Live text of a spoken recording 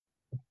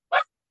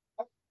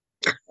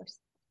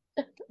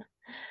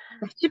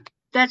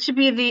That should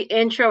be the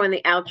intro and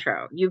the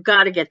outro. You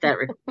got to get that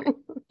recorded.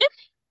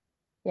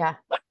 Yeah.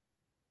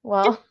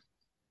 Well,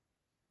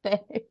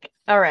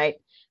 all right.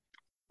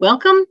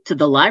 Welcome to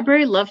the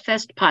Library Love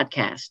Fest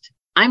podcast.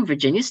 I'm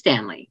Virginia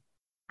Stanley.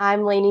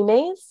 I'm Lainey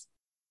Mays.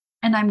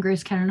 And I'm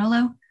Grace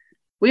Caternolo.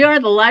 We are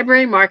the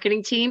library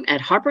marketing team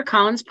at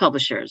HarperCollins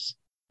Publishers.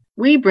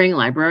 We bring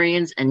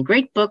librarians and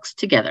great books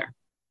together.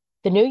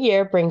 The new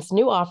year brings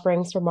new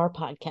offerings from our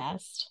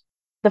podcast.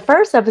 The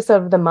first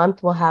episode of the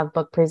month will have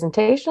book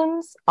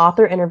presentations,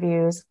 author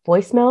interviews,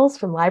 voicemails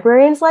from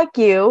librarians like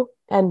you,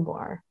 and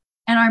more.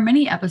 And our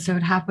mini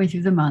episode halfway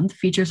through the month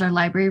features our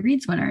Library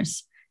Reads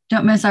winners.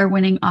 Don't miss our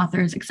winning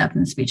authors'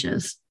 acceptance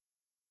speeches.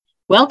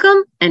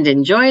 Welcome and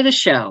enjoy the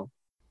show.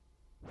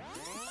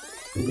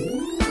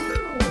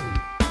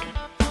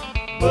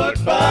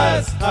 Book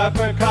Buzz,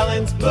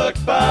 HarperCollins Book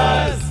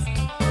Buzz.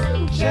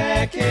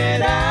 Check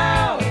it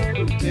out.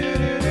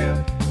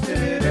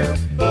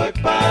 Book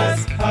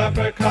Buzz,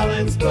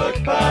 HarperCollins Book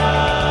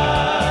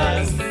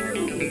Buzz.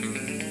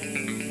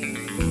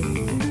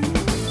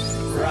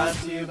 Brought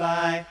to you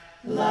by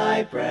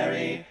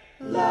Library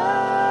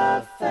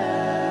Love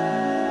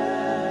Fest.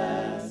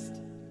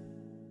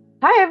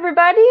 Hi,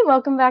 everybody.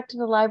 Welcome back to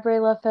the Library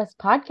Love Fest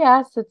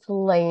podcast. It's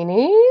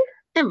Lainey.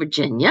 And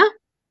Virginia.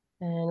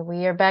 And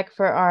we are back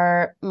for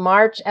our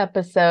March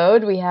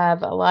episode. We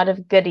have a lot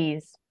of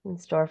goodies in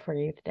store for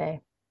you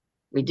today.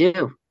 We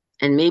do.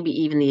 And maybe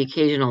even the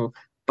occasional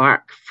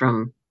bark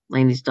from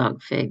Lainey's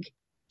dog, Fig.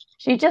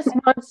 She just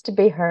wants to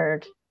be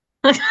heard.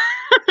 All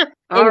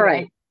Anyway.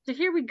 right. So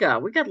here we go.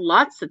 We got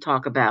lots to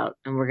talk about,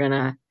 and we're going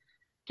to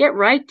get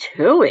right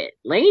to it.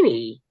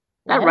 Lainey,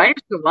 that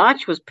Writers to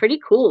Watch was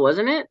pretty cool,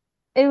 wasn't it?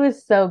 It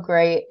was so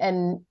great.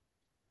 And,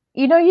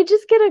 you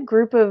just get a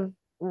group of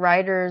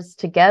writers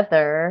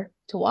together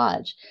to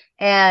watch,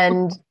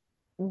 and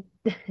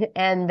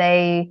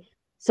they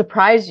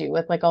surprise you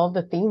with like all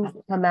the themes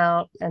that come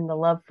out and the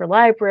love for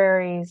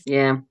libraries.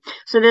 Yeah.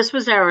 So this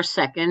was our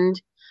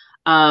second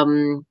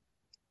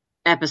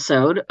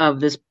episode of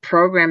this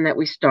program that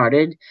we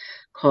started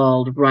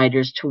called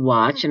Writers to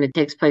Watch, and it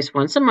takes place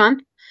once a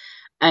month,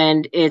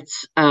 and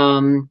it's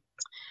from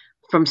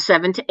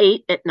 7 to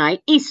 8 at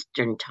night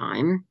Eastern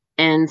time.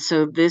 And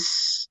so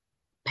this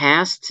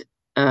past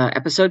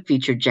episode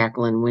featured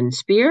Jacqueline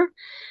Winspear,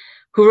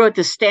 who wrote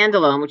the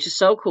standalone, which is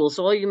so cool.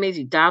 So all you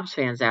Maisie Dobbs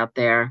fans out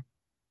there,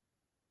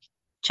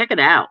 check it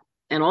out.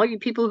 And all you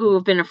people who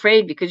have been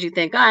afraid because you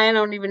think, I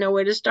don't even know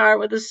where to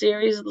start with a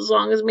series as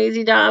long as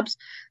Maisie Dobbs,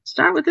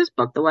 start with this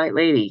book, The White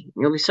Lady.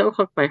 You'll be so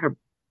hooked by her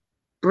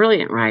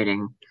brilliant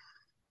writing.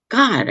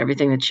 God,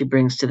 everything that she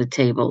brings to the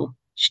table.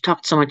 She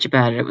talked so much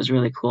about it. It was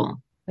really cool.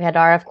 We had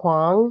R.F.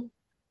 Kuang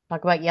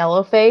talk about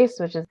Yellowface,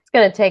 which is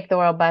going to take the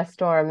world by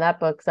storm. That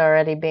book's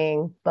already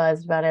being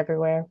buzzed about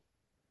everywhere.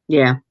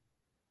 Yeah,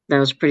 that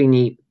was pretty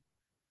neat.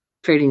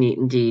 Pretty neat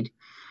indeed.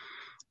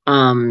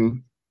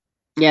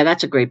 Yeah,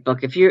 that's a great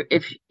book. If you're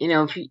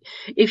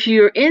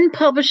in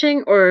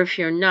publishing or if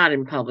you're not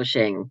in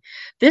publishing,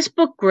 this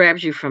book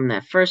grabs you from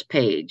that first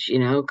page,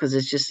 because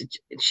it's just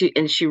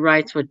she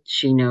writes what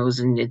she knows,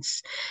 and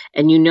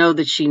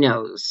that she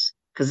knows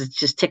because it's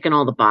just ticking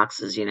all the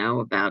boxes,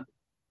 about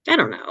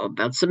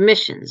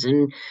submissions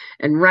and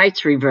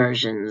rights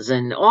reversions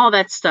and all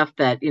that stuff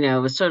that,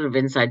 is sort of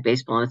inside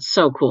baseball, and it's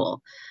so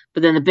cool.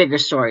 But then the bigger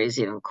story is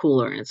even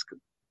cooler, and it's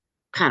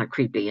kind of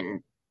creepy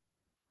and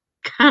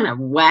kind of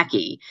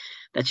wacky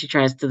that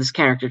this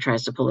character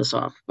tries to pull this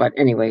off. But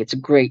anyway,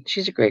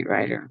 she's a great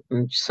writer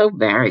and so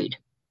varied.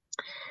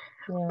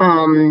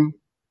 Yeah.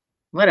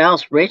 What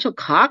else? Rachel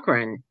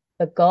Cochran.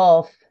 The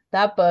Gulf.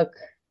 That book,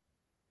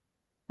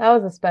 that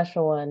was a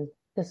special one.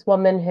 This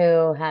woman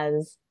who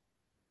has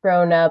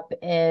grown up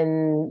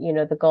in,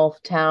 the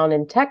Gulf town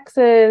in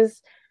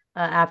Texas.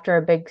 After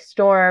a big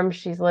storm,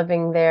 she's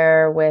living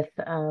there with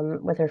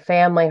her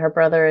family. Her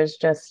brother has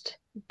just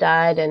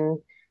died in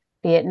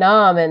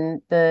Vietnam, and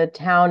the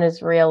town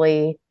is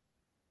really,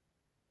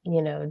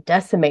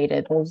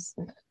 decimated.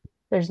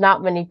 There's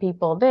not many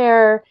people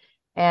there,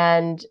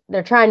 and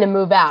they're trying to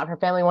move out. Her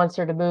family wants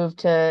her to move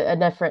to a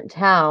different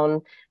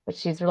town, but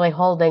she's really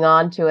holding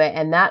on to it.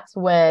 And that's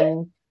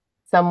when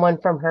someone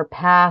from her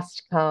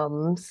past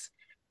comes,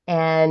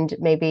 and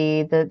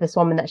maybe this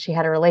woman that she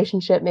had a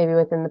relationship maybe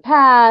with in the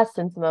past,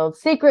 and some old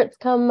secrets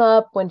come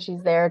up when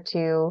she's there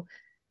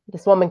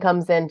this woman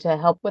comes in to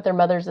help with her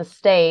mother's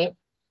estate.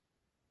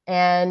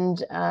 And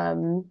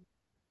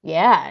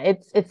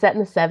it's set in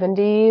the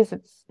 70s.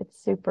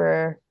 It's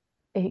super,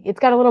 it's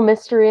got a little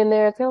mystery in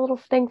there. It's got a little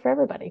thing for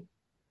everybody.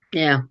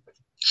 Yeah,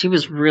 she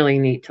was really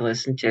neat to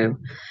listen to.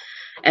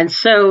 And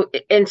so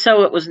it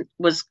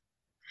was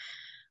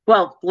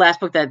last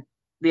book that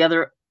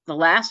the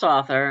last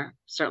author,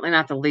 certainly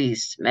not the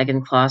least,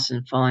 Megan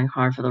Clausen, Falling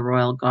Hard for the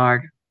Royal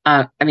Guard.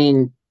 What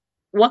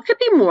could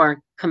be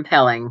more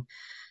compelling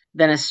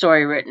than a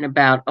story written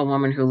about a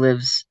woman who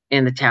lives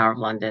in the Tower of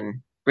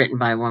London, written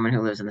by a woman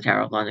who lives in the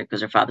Tower of London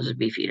because her father's a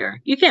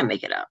beefeater? You can't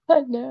make it up.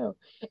 No.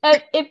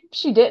 If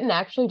she didn't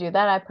actually do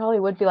that, I probably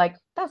would be like,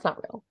 that's not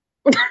real.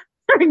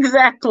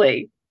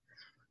 Exactly.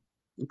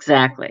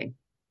 Exactly.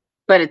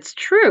 But it's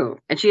true.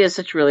 And she has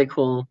such really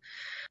cool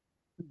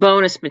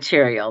bonus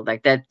material,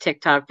 like that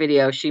TikTok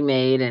video she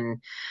made.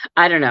 And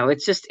I don't know,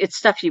 it's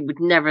stuff you would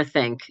never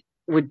think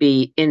would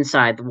be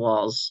inside the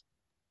walls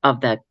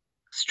of that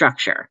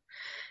structure.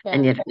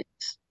 And Yeah. yet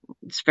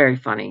it's very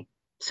funny.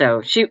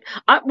 So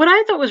what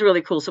I thought was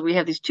really cool. So we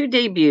have these two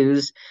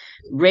debuts,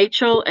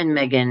 Rachel and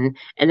Megan,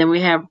 and then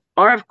we have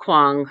R.F.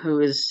 Kwong, who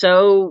is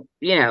so,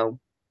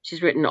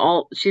 she's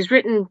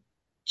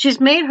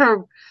made her,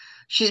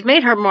 she's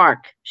made her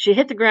mark. She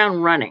hit the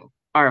ground running,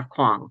 R.F.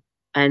 Kwong,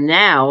 and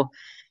now,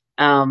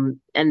 and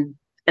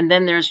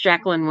then there's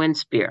Jacqueline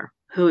Winspear,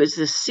 who is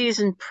a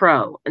seasoned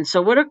pro, and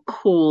so what a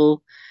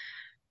cool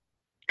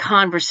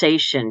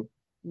conversation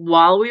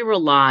while we were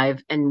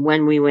live and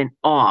when we went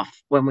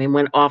off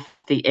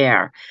the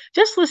air.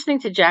 Just listening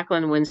to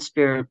Jacqueline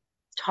Winspear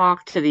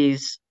talk to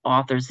these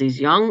authors,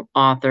 these young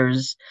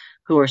authors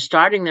who are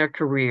starting their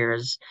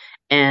careers,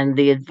 and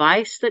the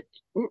advice that,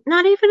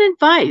 not even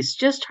advice,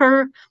 just just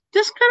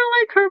kind of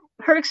like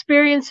her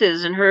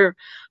experiences and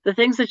the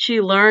things that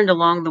she learned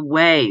along the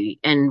way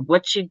and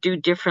what she'd do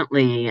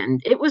differently.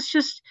 And it was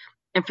just,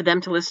 and for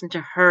them to listen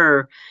to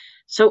her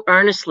so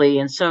earnestly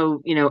and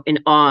so, in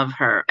awe of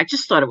her. I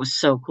just thought it was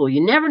so cool.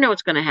 You never know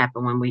what's going to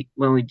happen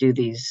when we do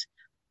these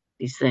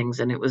things,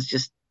 and it's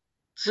just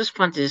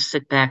fun to just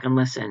sit back and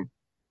listen.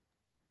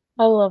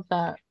 I love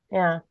that.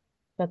 Yeah.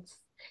 That's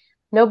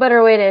no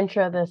better way to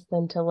intro this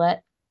than to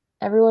let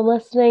everyone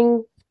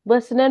listening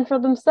listen in for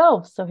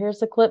themselves. So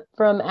here's a clip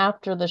from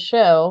after the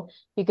show.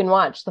 You can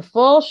watch the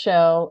full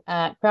show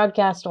at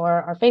Crowdcast or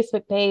our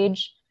Facebook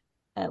page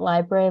at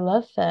Library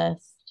Love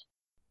Fest.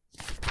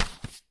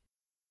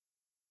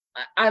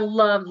 I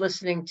loved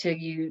listening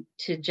to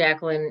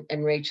Jacqueline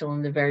and Rachel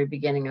in the very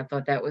beginning. I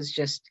thought that was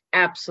just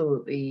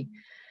absolutely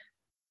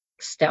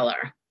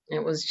stellar.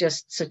 It was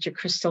just such a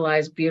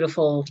crystallized,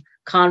 beautiful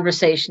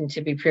conversation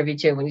to be privy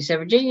to. When you said,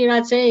 Virginia, you're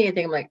not saying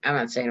anything, I'm like, I'm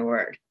not saying a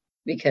word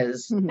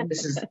because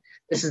this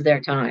is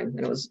their time. And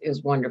it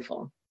was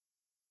wonderful.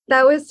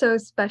 That was so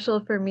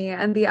special for me,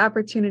 and the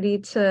opportunity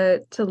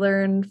to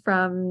learn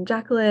from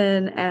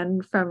Jacqueline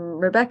and from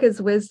Rebecca's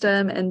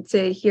wisdom and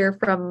to hear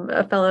from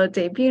a fellow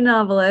debut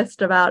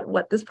novelist about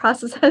what this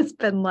process has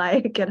been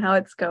like and how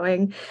it's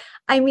going.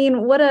 I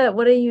mean, what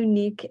a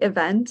unique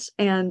event.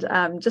 And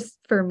just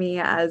for me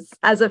as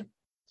a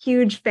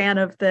huge fan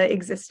of the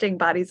existing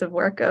bodies of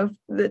work of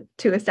the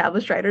two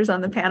established writers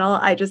on the panel,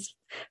 I just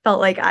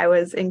felt like I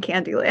was in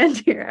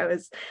Candyland here. I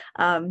was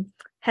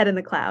head in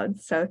the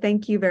clouds. So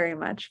thank you very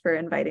much for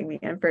inviting me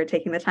and for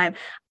taking the time.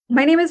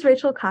 My name is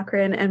Rachel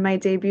Cochran, and my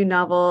debut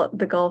novel,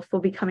 The Gulf, will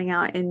be coming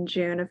out in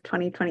June of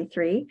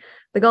 2023.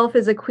 The Gulf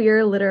is a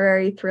queer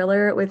literary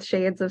thriller with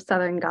shades of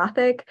Southern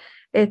Gothic.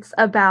 It's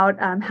about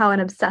how an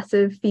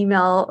obsessive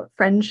female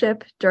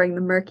friendship during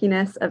the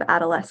murkiness of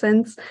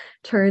adolescence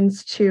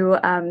turns to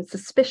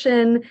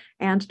suspicion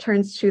and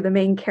turns to the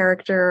main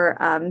character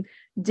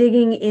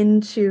digging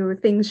into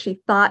things she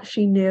thought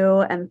she knew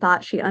and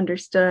thought she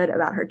understood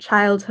about her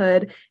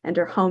childhood and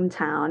her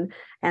hometown,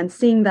 and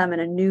seeing them in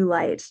a new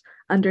light,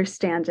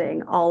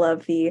 understanding all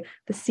of the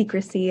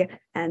secrecy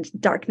and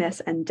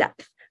darkness and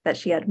depth that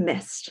she had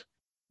missed.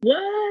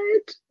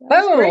 What?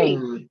 That's great.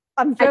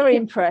 I'm very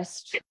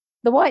impressed.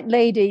 The White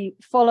Lady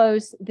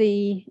follows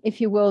if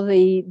you will,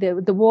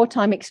 the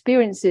wartime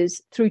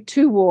experiences through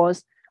two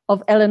wars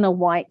of Eleanor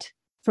White,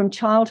 from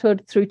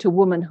childhood through to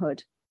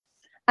womanhood.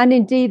 And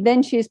indeed,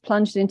 then she is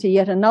plunged into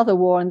yet another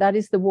war, and that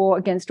is the war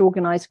against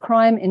organized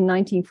crime in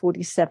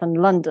 1947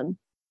 London.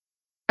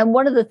 And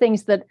one of the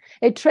things that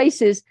it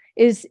traces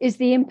is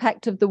the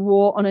impact of the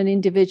war on an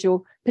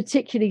individual,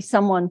 particularly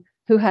someone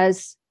who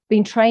has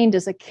been trained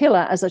as a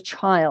killer as a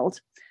child.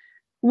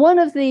 One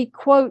of the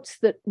quotes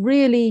that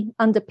really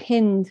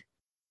underpinned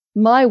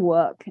my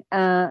work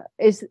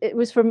it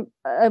was from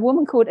a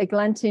woman called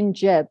Eglantine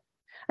Jebb.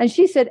 And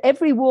she said,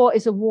 every war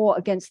is a war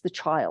against the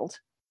child.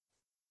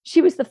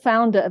 She was the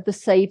founder of the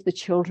Save the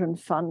Children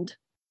Fund.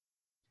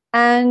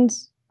 And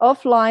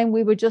offline,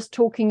 we were just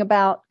talking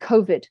about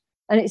COVID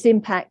and its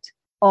impact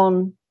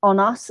on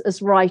us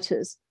as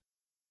writers.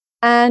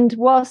 And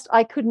whilst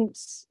I couldn't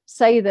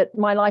say that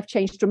my life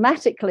changed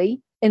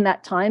dramatically in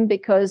that time,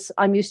 because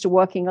I'm used to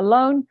working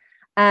alone,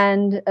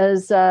 and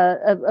as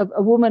a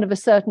woman of a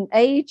certain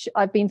age,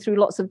 I've been through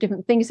lots of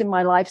different things in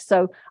my life,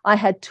 so I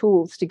had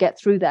tools to get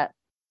through that.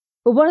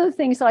 But one of the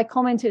things that I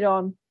commented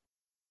on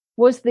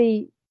was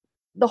the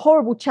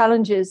horrible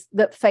challenges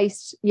that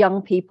faced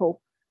young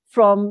people,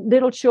 from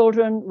little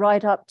children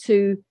right up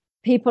to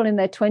people in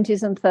their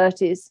 20s and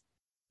 30s.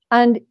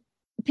 And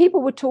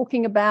people were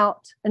talking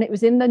about, and it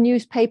was in the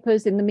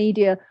newspapers, in the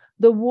media,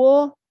 the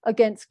war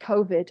against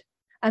COVID.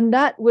 And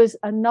that was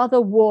another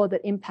war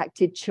that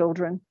impacted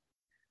children.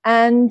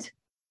 And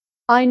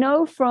I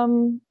know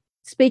from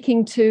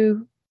speaking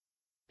to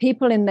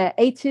people in their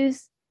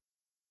 80s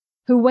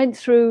who went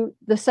through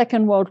the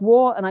Second World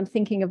War, and I'm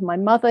thinking of my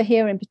mother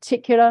here in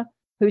particular,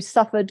 who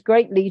suffered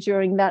greatly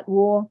during that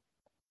war,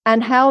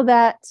 and how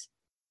that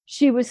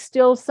she was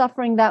still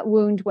suffering that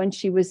wound when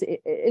she was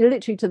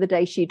literally to the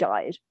day she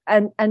died,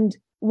 and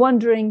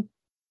wondering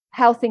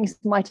how things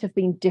might have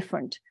been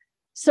different.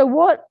 So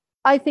what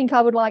I think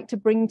I would like to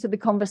bring to the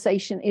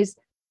conversation is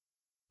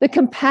the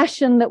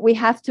compassion that we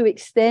have to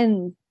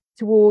extend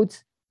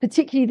towards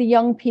particularly the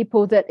young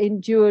people that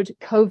endured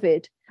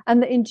COVID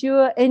and that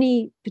endure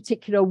any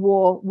particular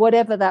war,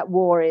 whatever that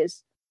war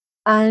is.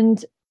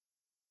 And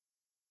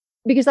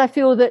because I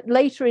feel that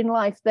later in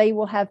life, they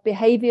will have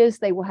behaviors,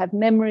 they will have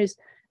memories,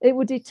 it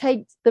will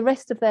dictate the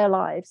rest of their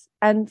lives.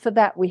 And for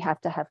that, we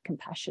have to have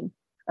compassion.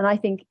 And I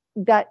think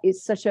that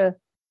is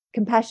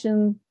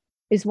compassion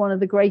is one of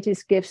the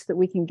greatest gifts that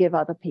we can give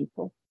other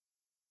people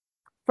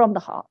from the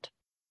heart.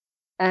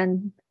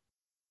 And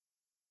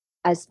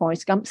as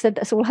Forrest Gump said,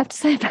 that's all I have to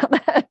say about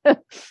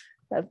that.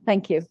 So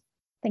thank you.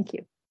 Thank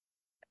you.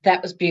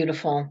 That was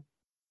beautiful.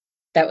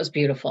 That was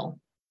beautiful.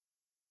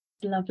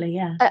 Lovely,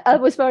 yeah. I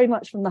was very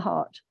much from the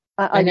heart.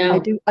 I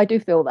know. I do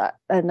feel that,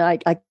 and I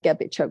get a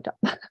bit choked up.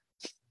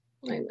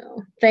 I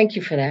know. Thank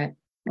you for that.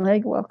 You're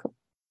welcome.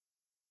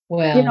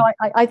 Well, you know,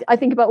 I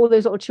think about all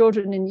those little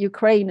children in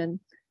Ukraine,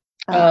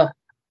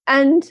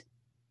 and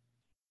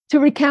to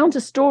recount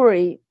a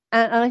story,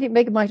 and I think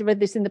Megan might have read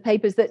this in the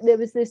papers, that there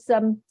was this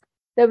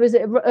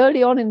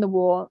early on in the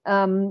war,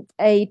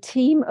 a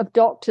team of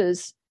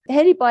doctors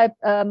headed by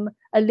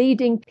a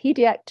leading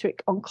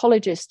pediatric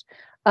oncologist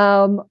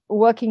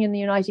working in the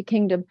United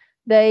Kingdom.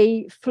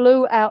 They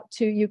flew out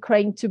to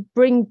Ukraine to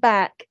bring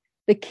back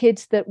the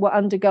kids that were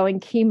undergoing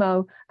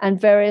chemo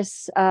and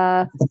various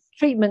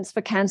treatments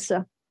for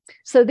cancer.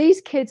 So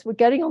these kids were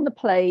getting on the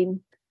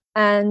plane,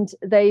 and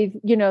they've,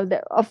 you know,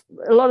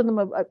 a lot of them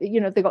are,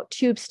 you know, they've got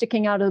tubes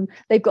sticking out of them.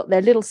 They've got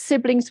their little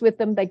siblings with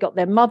them. They got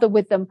their mother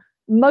with them.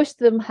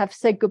 Most of them have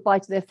said goodbye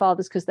to their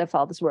fathers because their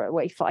fathers were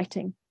away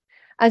fighting.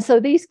 And so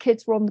these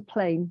kids were on the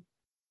plane,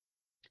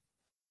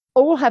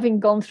 all having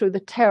gone through the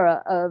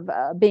terror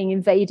of being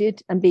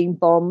invaded and being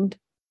bombed.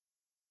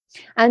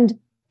 And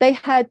they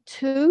had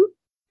 2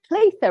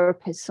 play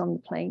therapists on the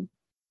plane.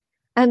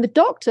 And the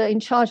doctor in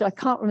charge, I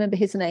can't remember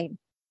his name,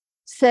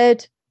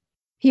 said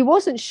he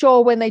wasn't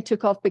sure when they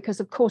took off because,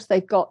 of course,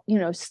 they've got, you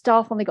know,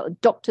 staff on, they've got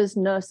doctors,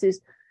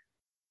 nurses,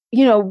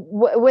 you know,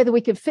 whether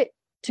we could fit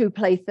 2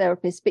 play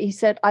therapists. But he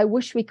said, I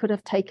wish we could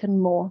have taken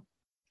more,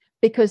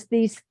 because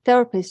these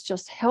therapists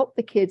just help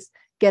the kids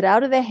get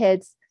out of their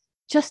heads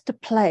just to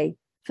play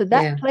for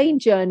that plane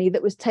journey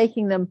that was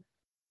taking them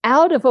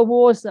out of a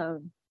war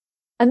zone.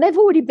 And they've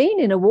already been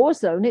in a war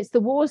zone. It's the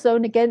war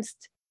zone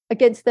against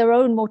their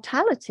own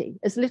mortality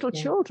as little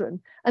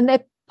children. And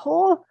they're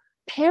poor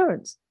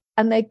parents,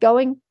 and they're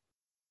going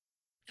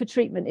for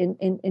treatment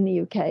in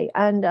the UK.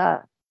 And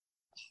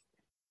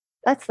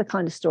that's the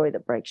kind of story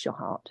that breaks your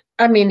heart.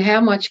 I mean,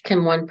 how much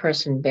can one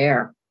person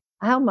bear?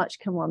 How much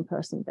can one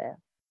person bear?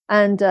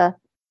 And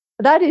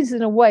that is,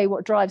 in a way,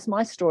 what drives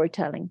my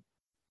storytelling.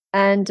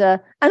 And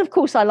of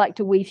course, I like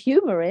to weave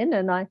humor in,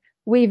 and I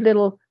weave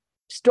little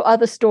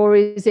other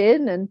stories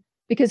in, and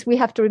because we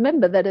have to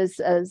remember that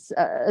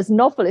as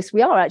novelists,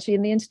 we are actually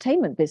in the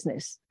entertainment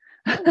business.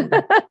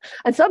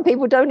 And some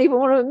people don't even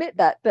want to admit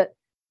that, but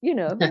you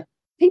know,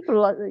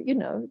 people are, you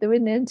know, they're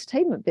in the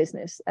entertainment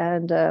business,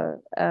 and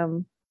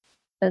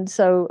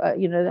so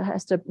you know, that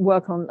has to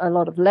work on a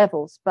lot of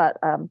levels. But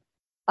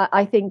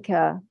I think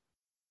to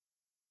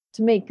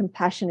me,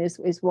 compassion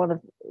is one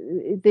of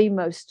the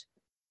most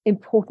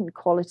important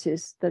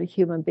qualities that a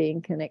human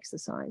being can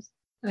exercise.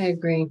 I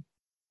agree.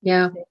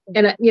 Yeah.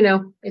 And, you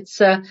know, it's,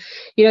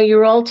 you know,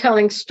 you're all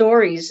telling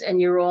stories, and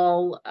you're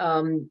all,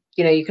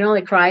 you know, you can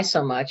only cry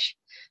so much,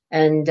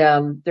 and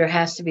there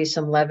has to be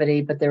some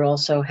levity, but there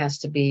also has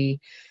to be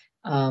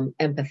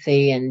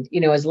empathy. And,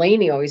 you know, as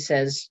Lainey always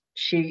says,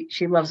 she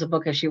loves a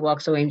book as she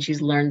walks away and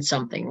she's learned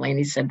something.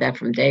 Lainey said that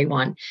from day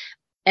one.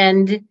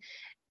 And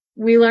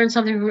we learned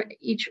something from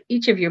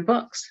each of your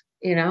books,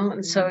 you know,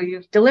 and so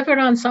you've delivered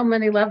on so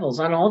many levels,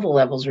 on all the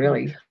levels,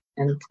 really.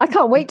 And I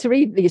can't wait to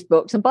read these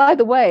books. And by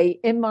the way,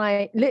 in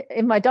my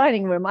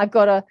dining room, I've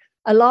got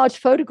a large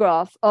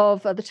photograph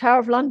of the Tower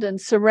of London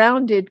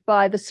surrounded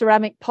by the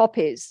ceramic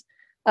poppies.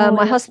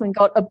 My husband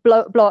got a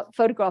blow-up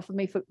photograph of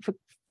me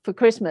for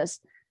Christmas,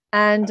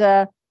 and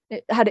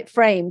had it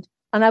framed.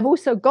 And I've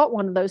also got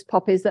one of those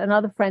poppies that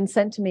another friend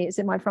sent to me. It's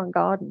in my front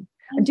garden.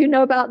 And do you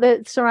know about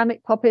the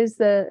ceramic poppies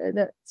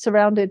that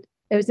surrounded?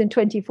 It was in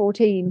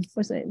 2014,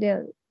 wasn't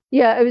it?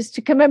 Yeah. It was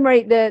to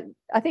commemorate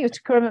I think it was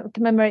to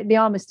commemorate the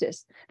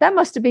armistice. That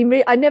must have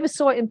been I never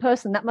saw it in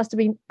person. That must have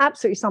been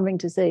absolutely something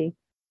to see.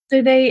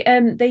 So they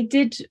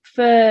did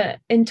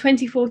in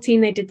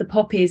 2014 they did the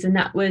poppies, and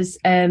that was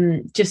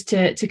just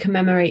to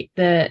commemorate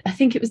I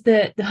think it was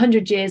the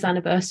 100 years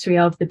anniversary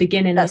of the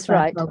beginning. That's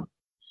right.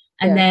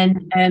 And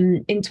then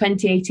in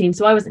 2018,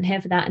 so I wasn't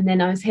here for that, and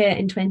then I was here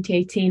in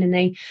 2018, and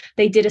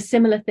they did a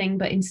similar thing,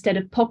 but instead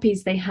of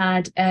poppies they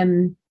had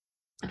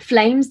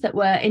flames that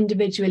were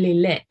individually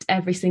lit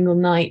every single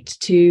night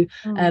to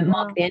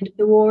mark the end of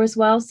the war as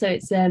well. So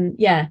it's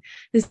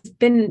there's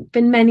been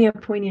many a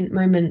poignant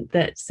moment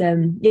that's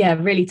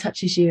really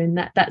touches you, and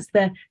that's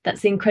the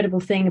incredible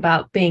thing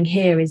about being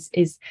here is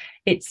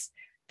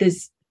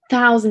there's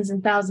thousands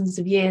and thousands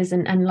of years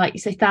and like you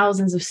say,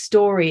 thousands of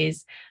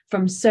stories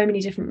from so many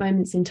different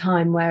moments in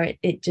time where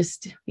it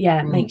just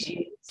makes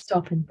you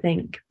stop and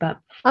think. But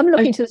I'm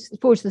looking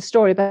forward to the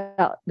story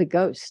about the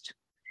ghost,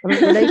 a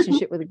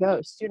relationship with a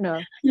ghost, you know.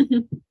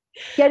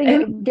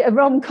 Getting a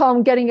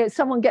rom-com,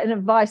 someone getting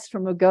advice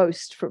from a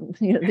ghost from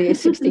the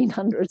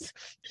 1600s.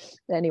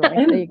 Anyway,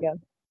 there you go.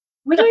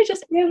 Would I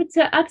just be able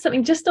to add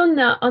something just on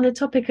the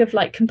topic of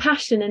like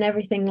compassion and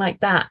everything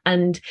like that?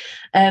 And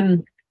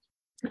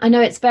I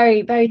know it's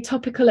very, very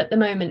topical at the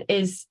moment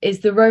is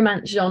the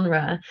romance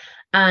genre,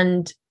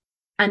 and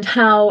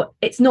how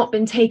it's not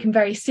been taken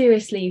very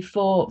seriously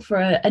for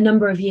a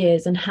number of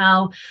years, and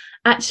how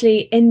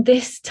actually in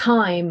this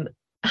time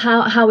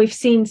how we've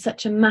seen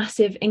such a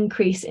massive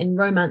increase in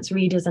romance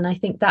readers. And I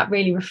think that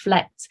really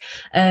reflects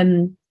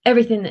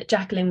everything that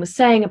Jacqueline was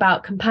saying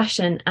about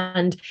compassion.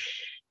 And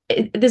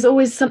there's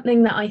always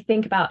something that I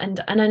think about,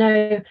 and I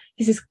know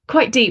this is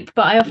quite deep,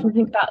 but I often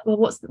think about, well,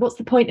 what's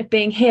the point of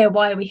being here?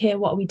 Why are we here?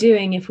 What are we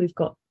doing if we've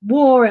got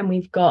war and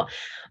we've got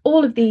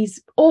all of these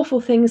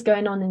awful things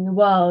going on in the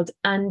world?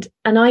 And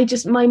I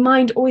just, my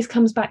mind always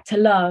comes back to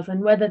love,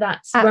 and whether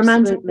that's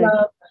romantic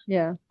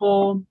love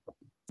or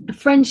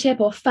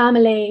friendship or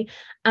family,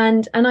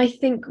 and I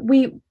think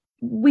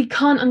we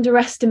can't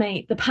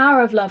underestimate the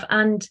power of love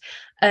and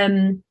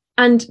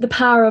the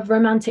power of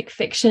romantic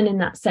fiction, in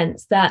that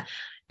sense that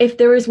if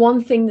there is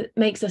one thing that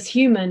makes us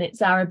human,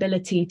 it's our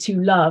ability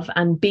to love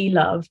and be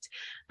loved.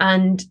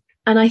 And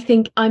I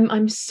think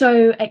I'm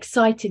so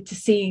excited to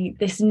see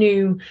this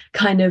new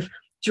kind of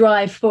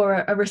drive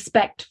for a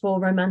respect for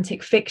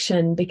romantic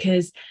fiction,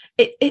 because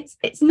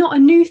it's not a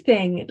new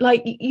thing.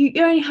 Like you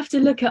only have to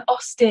look at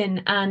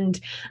Austen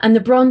and the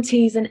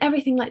Brontes and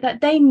everything like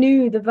that. They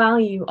knew the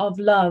value of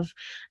love,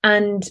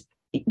 and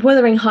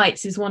Wuthering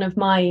Heights is one of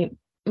my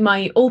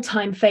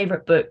all-time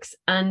favorite books.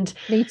 And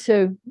me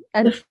too.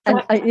 And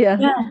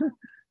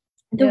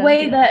the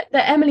way that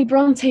Emily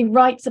Bronte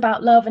writes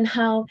about love, and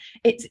how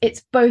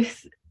it's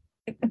both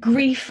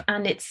grief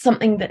and it's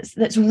something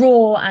that's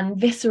raw and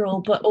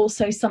visceral, but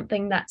also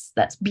something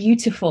that's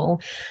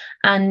beautiful.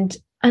 And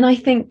I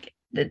think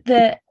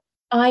that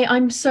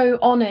I'm so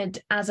honored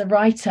as a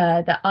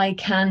writer that I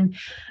can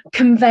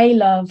convey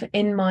love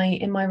in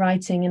my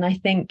writing. And I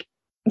think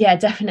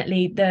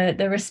definitely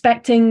the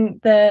respecting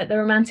the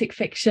romantic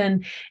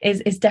fiction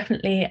is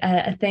definitely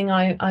a thing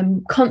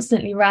I'm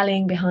constantly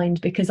rallying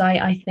behind, because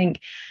I think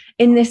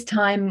in this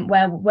time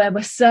where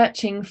we're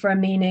searching for a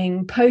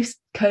meaning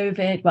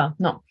post-COVID, well,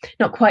 not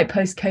quite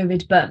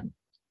post-COVID, but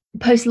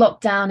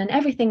post-lockdown and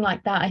everything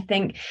like that, I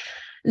think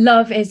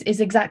love is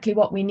exactly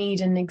what we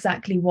need, and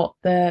exactly what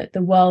the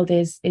world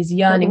is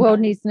yearning. What the world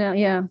needs now,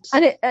 yeah.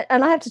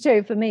 And I have to tell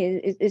you, for me,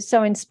 it's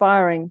so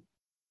inspiring,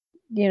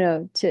 to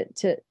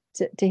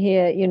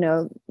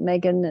hear,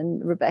 Megan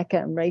and Rebecca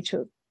and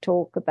Rachel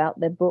talk about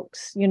their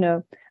books,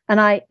 and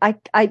I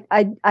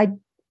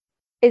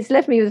it's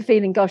left me with a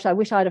feeling, gosh, I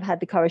wish I'd have had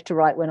the courage to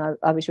write when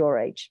I was your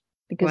age,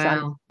 because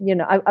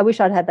I wish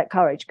I'd had that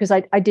courage, because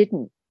I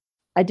didn't.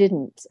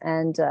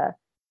 And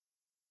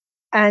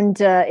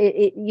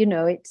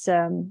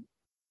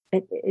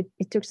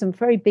it took some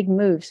very big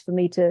moves for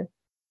me to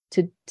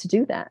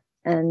do that.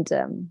 And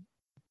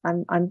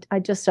I'm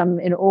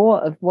in awe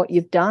of what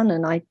you've done,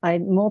 and I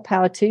more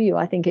power to you.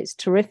 I think it's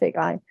terrific.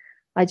 I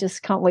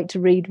just can't wait to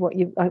read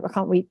I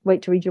can't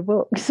wait to read your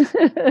books.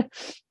 It'd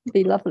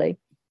be lovely.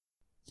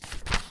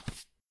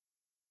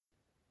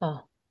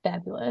 Oh,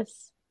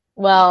 fabulous.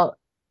 Well,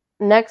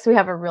 next we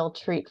have a real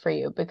treat for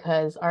you,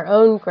 because our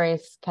own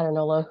Grace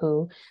Catternola,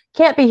 who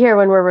can't be here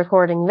when we're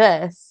recording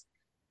this,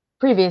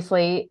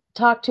 previously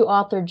talked to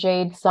author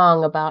Jade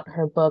Song about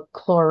her book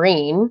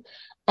Chlorine.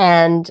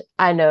 And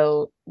I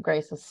know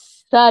Grace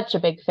was such a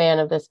big fan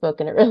of this book,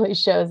 and it really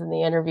shows in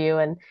the interview,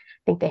 and I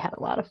think they had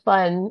a lot of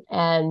fun.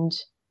 And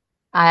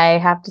I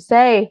have to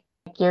say,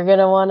 you're going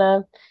to want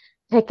to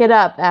pick it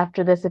up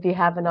after this if you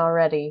haven't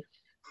already.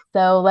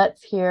 So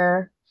let's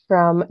hear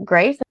from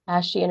Grace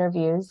as she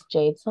interviews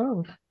Jade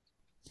Song.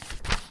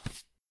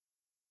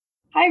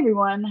 Hi,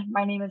 everyone.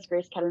 My name is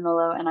Grace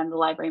Catternola, and I'm the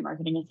library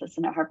marketing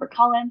assistant at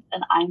HarperCollins,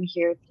 and I'm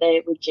here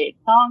today with Jade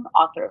Song,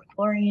 author of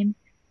Chlorine.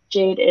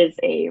 Jade is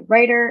a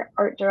writer,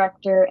 art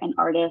director, and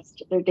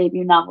artist. Their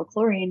debut novel,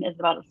 Chlorine, is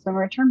about a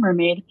swimmer turned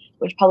mermaid,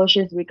 which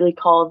Publishers Weekly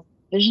calls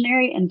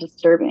visionary and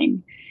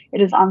disturbing. It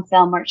is on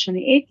sale March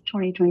 28th,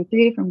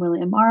 2023 from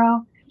William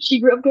Morrow. She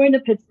grew up going to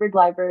Pittsburgh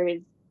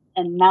libraries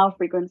and now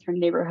frequents her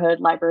neighborhood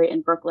library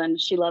in Brooklyn.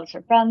 She loves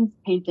her friends,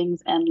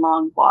 paintings, and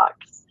long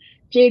walks.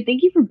 Jade,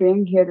 thank you for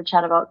being here to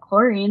chat about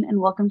Chlorine, and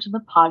welcome to the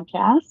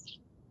podcast.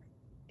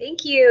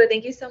 Thank you.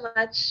 Thank you so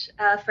much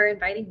for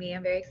inviting me.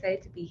 I'm very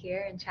excited to be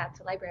here and chat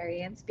to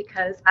librarians,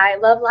 because I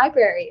love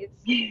libraries.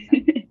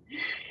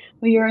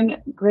 Well, you're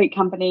in great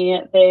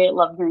company. They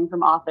love hearing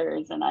from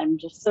authors, and I'm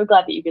just so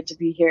glad that you get to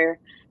be here.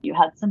 You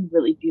had some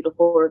really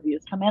beautiful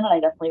reviews come in, and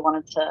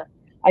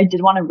I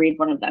did want to read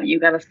one of them. You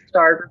got a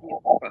starred review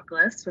for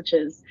Booklist, which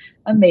is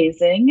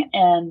amazing,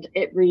 and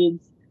it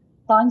reads,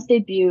 Song's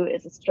debut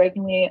is a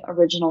strikingly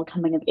original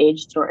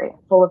coming-of-age story,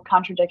 full of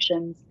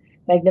contradictions,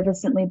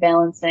 magnificently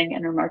balancing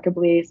and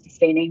remarkably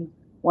sustaining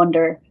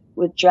wonder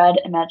with dread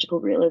and magical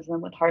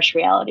realism with harsh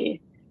reality.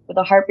 With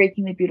a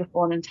heartbreakingly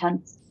beautiful and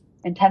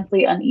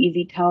intensely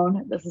uneasy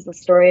tone, this is a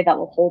story that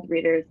will hold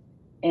readers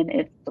in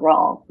its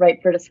thrall.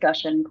 Ripe for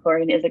discussion,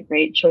 Chlorine is a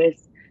great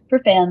choice for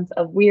fans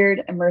of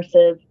weird,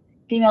 immersive,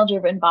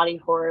 female-driven body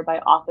horror by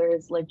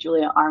authors like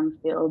Julia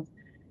Armfield,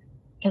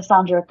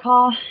 Cassandra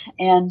Khaw,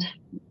 and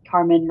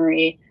Carmen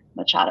Marie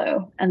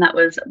Machado. And that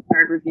was a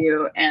third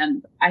review.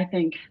 And I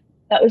think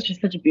that was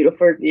just such a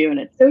beautiful review. And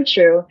it's so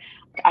true.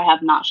 I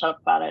have not shut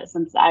up about it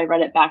since I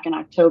read it back in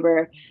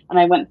October. And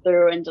I went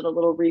through and did a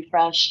little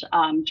refresh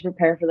to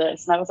prepare for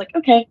this. And I was like,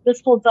 okay, this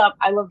holds up.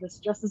 I love this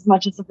just as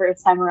much as the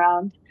first time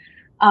around.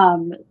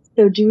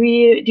 So do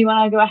you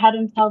want to go ahead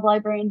and tell the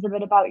librarians a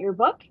bit about your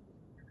book?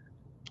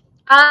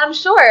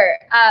 Sure.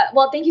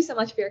 Well, thank you so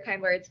much for your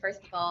kind words,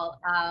 first of all.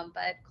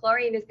 But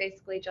Chlorine is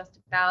basically just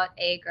about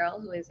a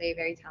girl who is a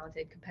very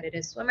talented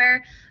competitive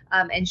swimmer,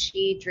 and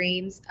she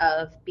dreams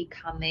of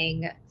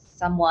becoming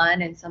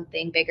someone and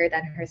something bigger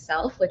than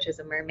herself, which is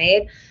a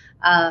mermaid.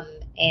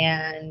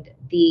 And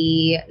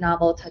the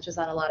novel touches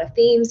on a lot of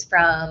themes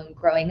from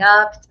growing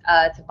up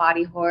to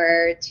body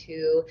horror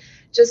to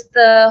just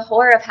the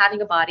horror of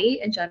having a body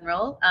in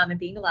general and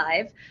being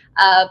alive.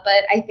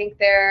 But I think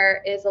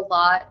there is a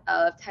lot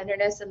of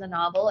tenderness in the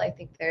novel. I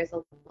think there's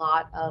a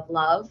lot of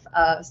love,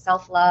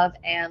 self-love,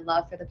 and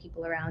love for the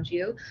people around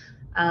you.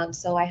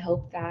 So I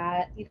hope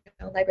that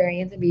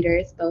librarians and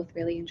readers both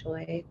really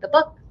enjoy the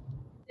book.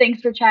 Thanks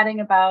for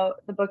chatting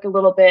about the book a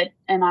little bit.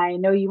 And I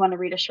know you want to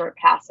read a short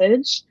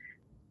passage.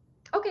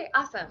 Okay,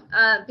 awesome.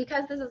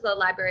 Because this is a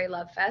library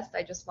love fest,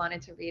 I just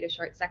wanted to read a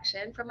short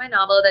section from my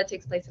novel that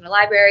takes place in a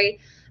library.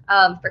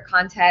 For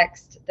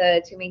context,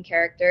 the two main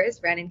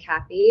characters, Ren and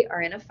Kathy,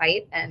 are in a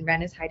fight, and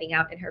Ren is hiding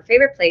out in her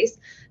favorite place,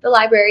 the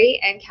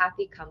library, and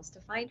Kathy comes to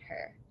find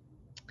her.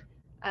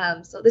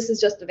 So this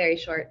is just a very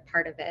short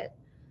part of it.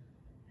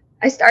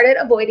 I started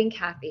avoiding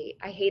Kathy.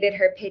 I hated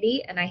her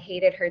pity, and I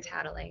hated her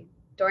tattling.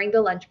 During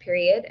the lunch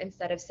period,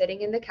 instead of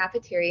sitting in the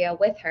cafeteria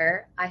with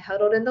her, I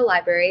huddled in the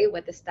library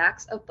with the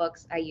stacks of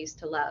books I used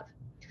to love,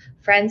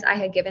 friends I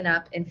had given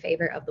up in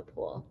favor of the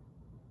pool.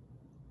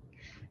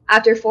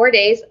 After 4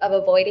 days of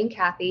avoiding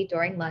Kathy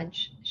during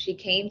lunch, she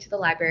came to the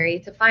library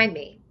to find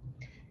me.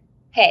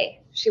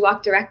 Hey, she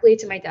walked directly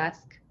to my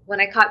desk. When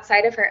I caught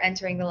sight of her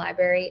entering the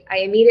library, I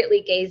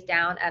immediately gazed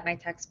down at my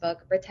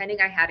textbook,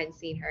 pretending I hadn't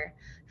seen her,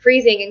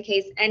 freezing in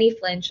case any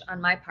flinch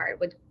on my part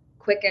would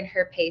quicken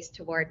her pace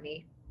toward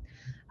me.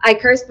 I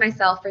cursed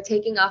myself for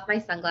taking off my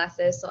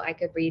sunglasses so I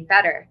could read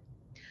better.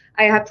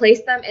 I had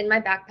placed them in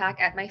my backpack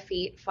at my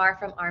feet, far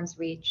from arm's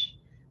reach.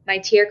 My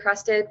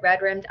tear-crusted,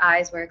 red-rimmed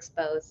eyes were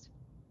exposed.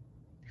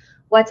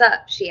 What's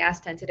up? She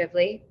asked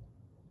tentatively.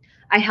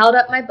 I held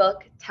up my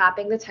book,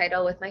 tapping the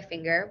title with my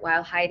finger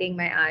while hiding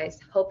my eyes,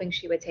 hoping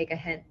she would take a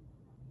hint.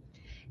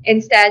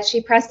 Instead,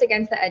 she pressed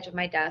against the edge of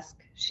my desk.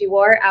 She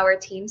wore our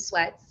team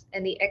sweats,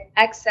 and the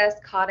excess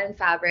cotton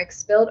fabric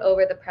spilled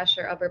over the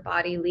pressure of her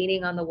body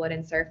leaning on the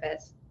wooden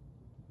surface.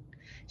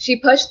 She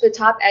pushed the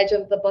top edge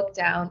of the book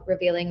down,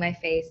 revealing my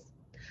face.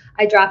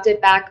 I dropped it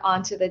back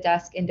onto the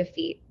desk in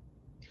defeat.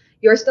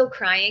 You're still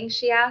crying?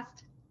 She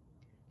asked.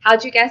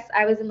 How'd you guess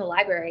I was in the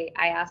library?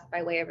 I asked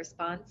by way of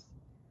response.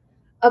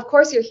 Of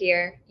course you're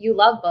here. You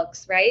love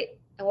books, right?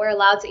 And we're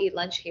allowed to eat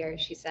lunch here,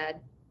 she said.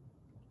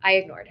 I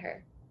ignored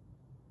her.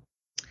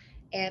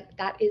 And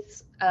that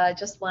is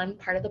just one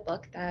part of the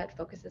book that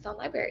focuses on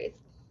libraries.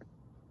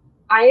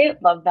 I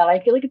love that. I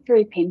feel like it's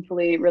very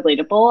painfully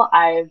relatable.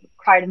 I've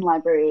cried in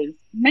libraries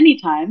many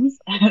times,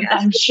 as Yes.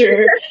 I'm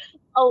sure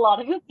a lot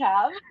of us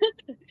have.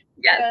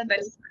 Yes, And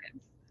many times.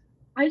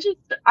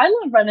 I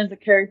love Ren as a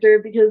character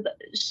because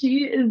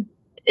she is,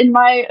 in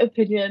my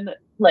opinion,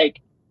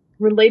 like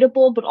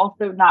relatable, but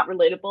also not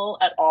relatable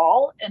at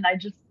all. And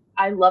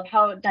I love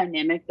how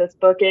dynamic this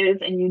book is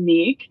and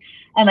unique.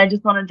 And I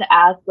just wanted to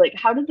ask, like,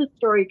 how did the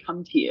story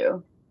come to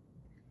you?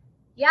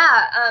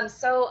 Yeah,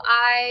 so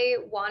I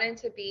wanted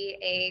to be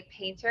a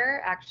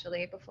painter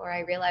actually before I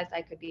realized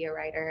I could be a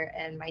writer,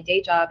 and my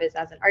day job is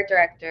as an art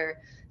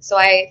director. So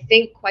I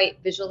think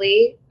quite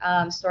visually.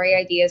 Story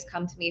ideas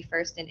come to me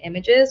first in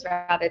images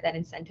rather than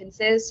in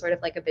sentences, sort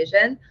of like a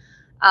vision.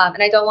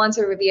 And I don't want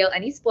to reveal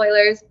any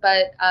spoilers,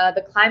 but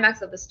the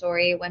climax of the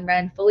story, when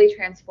Ren fully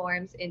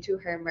transforms into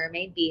her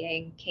mermaid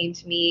being, came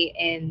to me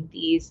in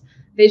these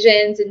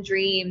visions and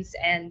dreams,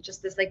 and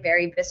just this like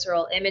very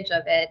visceral image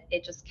of it.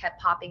 It just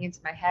kept popping into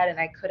my head and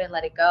I couldn't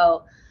let it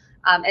go.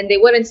 And they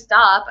wouldn't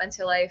stop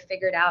until I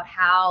figured out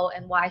how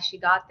and why she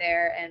got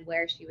there and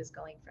where she was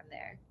going from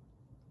there.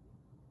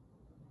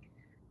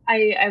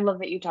 I love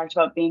that you talked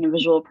about being a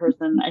visual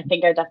person. I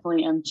think I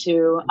definitely am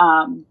too.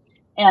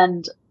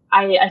 And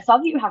I saw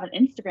that you have an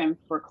Instagram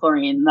for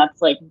Chlorine.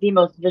 That's like the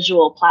most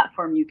visual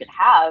platform you could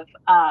have.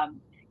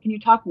 Can you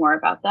talk more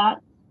about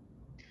that?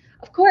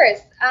 Of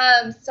course.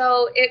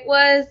 So it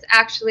was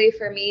actually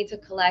for me to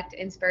collect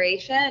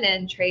inspiration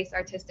and trace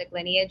artistic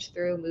lineage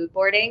through mood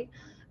boarding.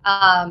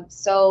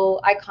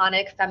 So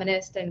iconic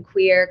feminist and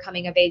queer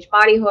coming of age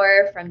body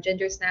horror, from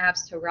Ginger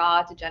Snaps to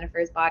Raw to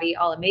Jennifer's Body,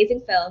 all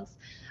amazing films.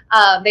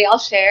 They all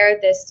share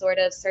this sort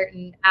of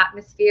certain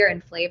atmosphere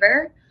and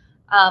flavor,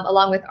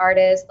 along with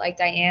artists like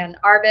Diane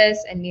Arbus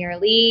and Mira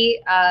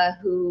Lee,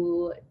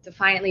 who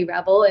defiantly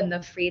revel in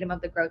the freedom of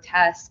the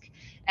grotesque.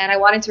 And I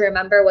wanted to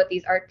remember what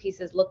these art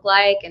pieces look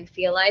like and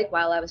feel like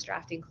while I was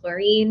drafting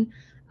Chlorine.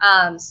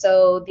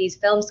 So these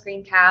film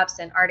screen caps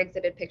and art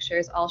exhibit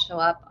pictures all show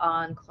up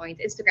on Chlorine's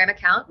Instagram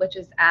account, which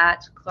is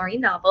at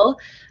Chlorine Novel,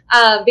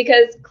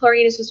 because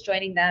Chlorine is just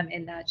joining them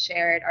in that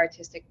shared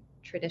artistic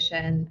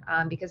tradition,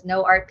 because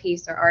no art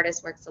piece or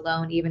artist works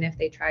alone, even if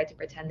they try to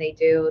pretend they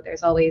do.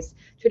 There's always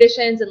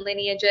traditions and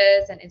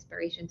lineages and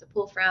inspiration to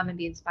pull from and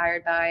be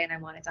inspired by, and I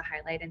wanted to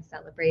highlight and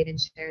celebrate and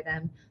share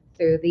them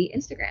through the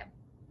Instagram.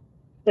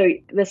 So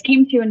this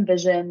came to you in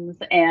visions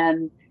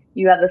and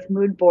you have this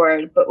mood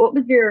board, but what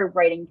was your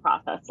writing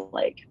process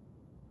like?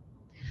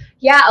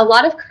 Yeah, a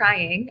lot of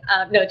crying.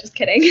 No, just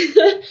kidding.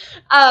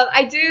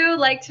 I do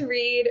like to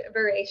read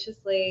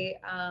voraciously.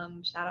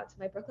 Shout out to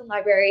my Brooklyn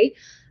Library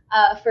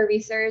for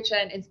research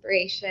and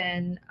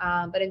inspiration.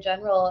 But in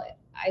general,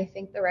 I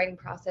think the writing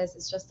process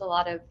is just a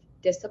lot of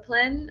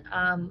discipline.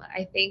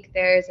 I think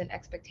there's an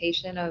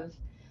expectation of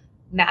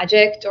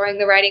magic during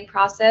the writing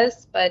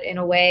process, but in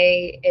a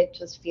way, it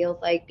just feels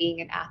like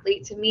being an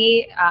athlete to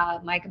me.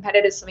 My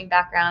competitive swimming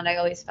background, I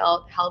always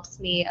felt, helps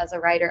me as a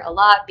writer a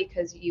lot,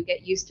 because you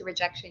get used to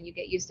rejection, you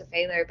get used to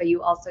failure, but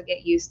you also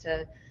get used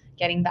to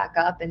getting back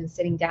up and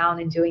sitting down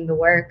and doing the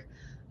work.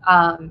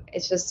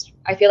 It's just,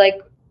 I feel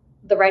like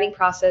the writing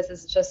process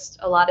is just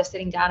a lot of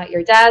sitting down at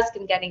your desk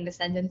and getting the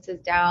sentences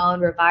down,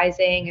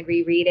 revising and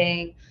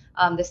rereading.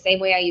 The same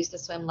way I used to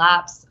swim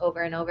laps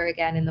over and over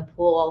again in the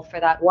pool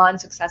for that one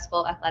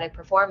successful athletic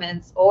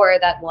performance or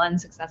that one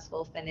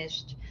successful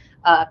finished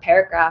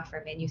paragraph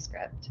or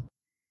manuscript.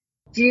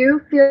 Do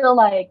you feel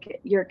like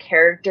your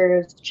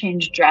characters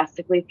changed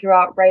drastically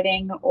throughout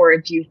writing, or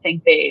do you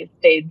think they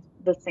stayed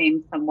the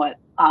same somewhat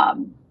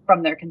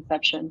from their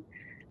conception?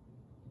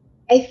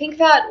 I think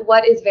that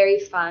what is very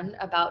fun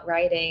about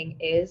writing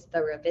is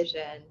the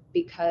revision,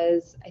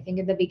 because I think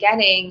in the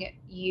beginning,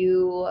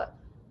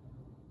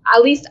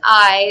 at least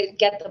I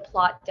get the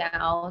plot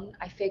down.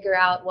 I figure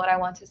out what I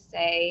want to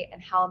say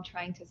and how I'm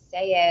trying to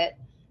say it.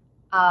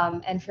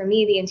 And for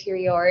me, the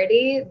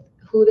interiority,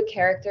 who the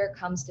character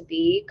comes to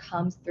be,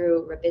 comes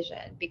through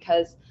revision,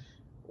 because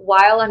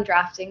while I'm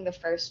drafting the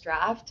first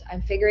draft,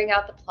 I'm figuring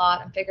out the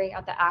plot, I'm figuring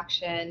out the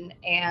action,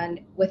 and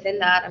within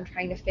that, I'm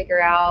trying to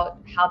figure out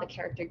how the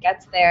character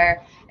gets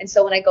there. And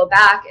so when I go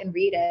back and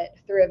read it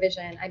through a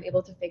vision, I'm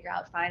able to figure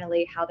out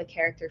finally how the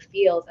character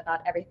feels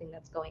about everything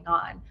that's going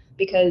on.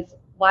 Because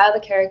while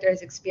the character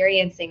is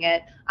experiencing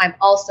it, I'm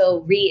also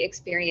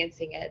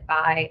re-experiencing it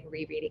by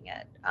rereading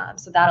it.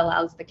 So that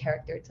allows the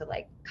character to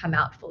like come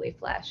out fully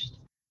fleshed.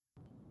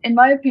 In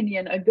my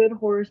opinion, a good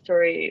horror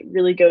story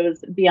really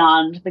goes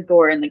beyond the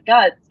gore and the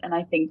guts. And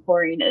I think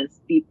Chlorine is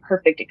the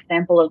perfect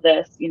example of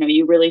this. You know,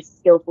 you really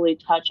skillfully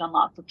touch on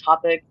lots of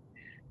topics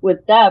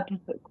with depth: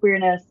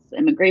 queerness,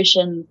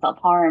 immigration,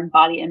 self-harm,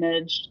 body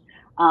image.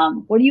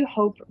 What do you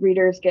hope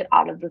readers get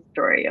out of the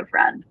story of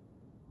Ren?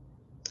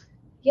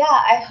 Yeah,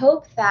 I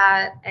hope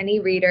that any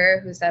reader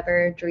who's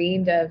ever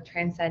dreamed of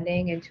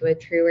transcending into a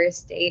truer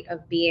state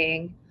of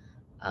being,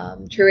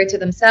 truer to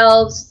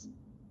themselves,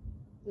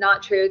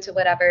 not true to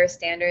whatever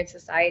standard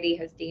society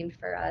has deemed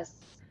for us,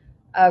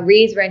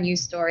 reads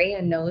Renyu's story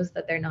and knows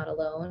that they're not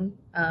alone.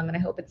 And I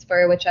hope it's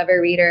for whichever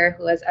reader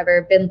who has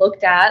ever been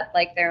looked at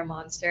like they're a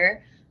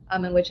monster,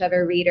 and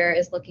whichever reader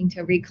is looking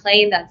to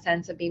reclaim that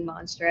sense of being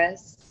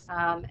monstrous.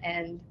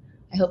 And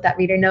I hope that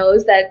reader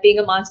knows that being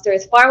a monster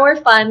is far more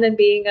fun than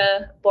being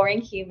a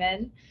boring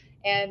human.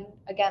 And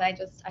again,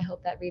 I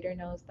hope that reader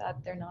knows that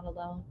they're not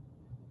alone.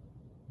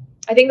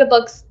 I think the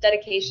book's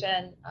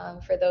dedication,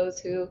 for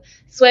those who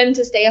swim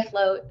to stay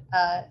afloat,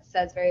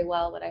 says very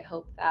well what I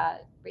hope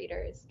that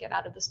readers get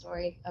out of the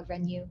story of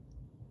Renyu.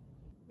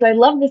 So I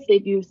love this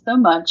debut so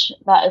much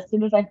that as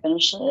soon as I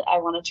finish it, I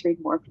wanted to read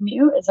more from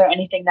you. Is there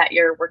anything that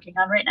you're working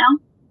on right now?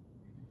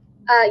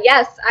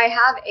 Yes, I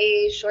have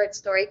a short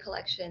story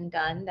collection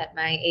done that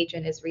my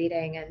agent is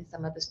reading, and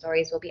some of the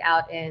stories will be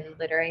out in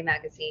literary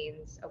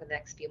magazines over the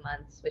next few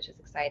months, which is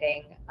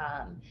exciting.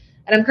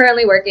 And I'm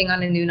currently working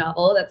on a new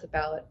novel that's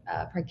about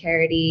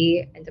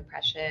precarity and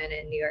depression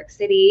in New York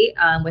City,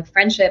 with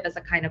friendship as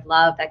a kind of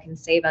love that can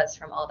save us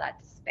from all that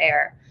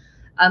despair.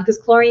 Because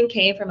Chlorine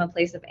came from a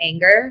place of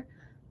anger.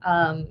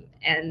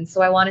 And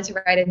so I wanted to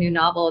write a new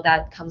novel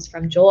that comes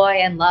from joy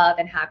and love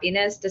and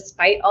happiness,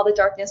 despite all the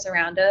darkness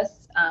around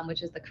us,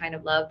 which is the kind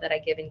of love that I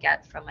give and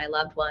get from my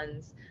loved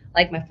ones,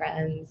 like my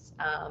friends,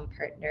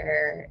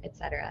 partner,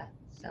 etc.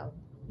 So.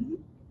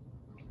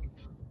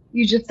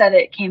 You just said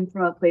it came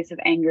from a place of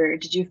anger.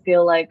 Did you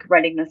feel like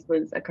writing this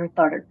was a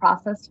cathartic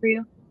process for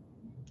you?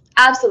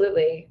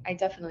 Absolutely. I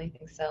definitely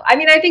think so. I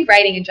mean, I think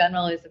writing in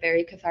general is a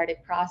very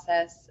cathartic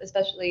process,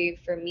 especially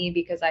for me,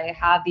 because I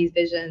have these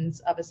visions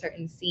of a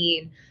certain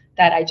scene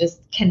that I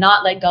just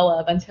cannot let go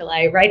of until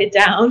I write it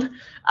down.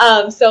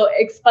 So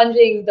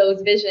expunging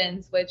those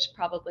visions, which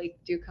probably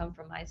do come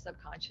from my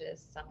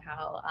subconscious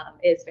somehow,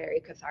 is very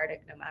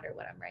cathartic no matter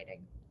what I'm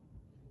writing.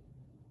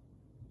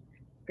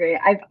 Great.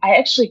 I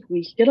actually,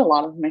 we get a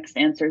lot of mixed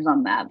answers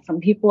on that. Some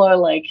people are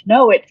like,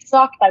 no, it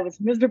sucked. I was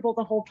miserable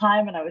the whole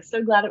time and I was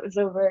so glad it was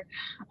over.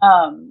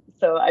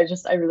 So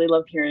I really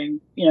love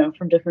hearing,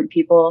 from different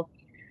people.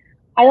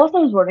 I also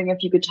was wondering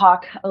if you could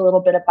talk a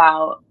little bit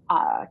about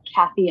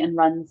Kathy and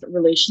Ren's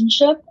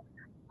relationship.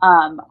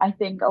 I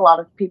think a lot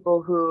of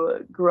people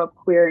who grew up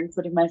queer,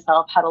 including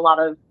myself, had a lot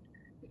of,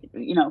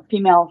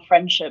 female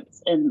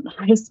friendships in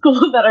high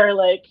school that are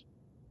like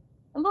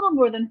a little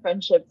more than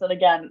friendships. And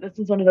again, this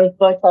is one of those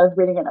books I was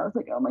reading and I was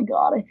like, oh my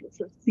God, I feel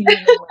so seen in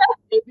like,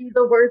 maybe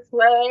the worst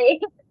way.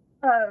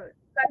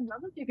 I'd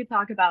love if you could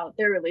talk about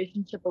their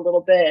relationship a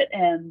little bit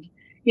and,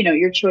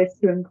 your choice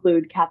to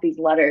include Kathy's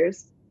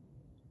letters.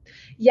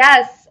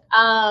 Yes,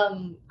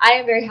 I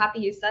am very happy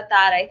you said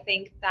that. I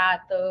think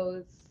that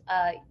those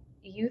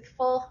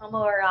youthful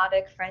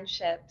homoerotic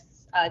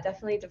friendships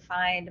definitely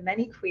defined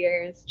many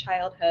queers'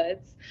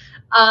 childhoods.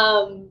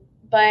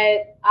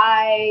 But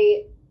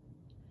I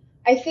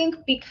think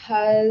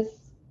because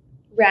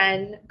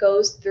Ren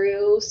goes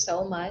through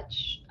so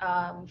much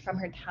from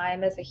her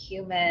time as a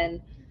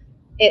human,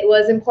 it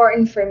was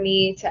important for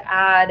me to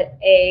add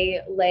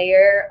a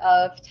layer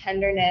of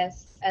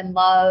tenderness and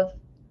love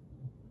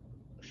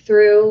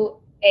through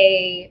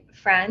a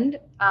friend.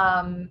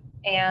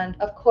 And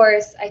of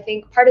course, I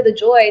think part of the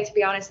joy, to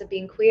be honest, of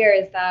being queer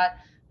is that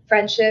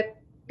friendship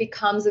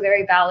becomes a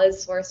very valid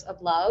source of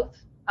love.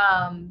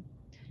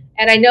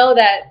 And I know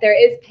that there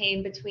is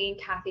pain between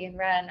Kathy and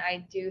Ren.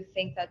 I do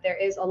think that there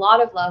is a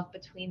lot of love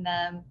between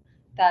them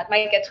that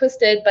might get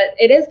twisted, but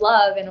it is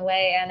love in a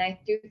way. And I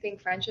do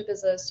think friendship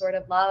is a sort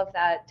of love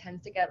that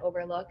tends to get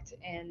overlooked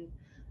in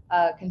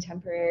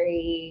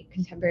contemporary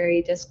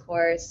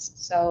discourse.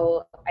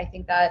 So I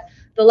think that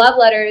the love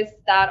letters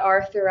that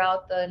are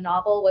throughout the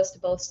novel was to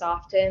both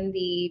soften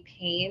the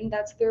pain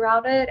that's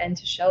throughout it and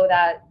to show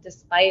that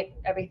despite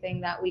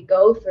everything that we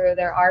go through,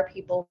 there are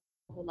people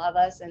who love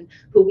us and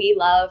who we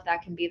love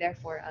that can be there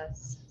for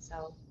us.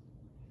 So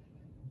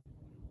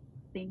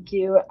thank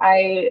you.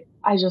 I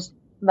just,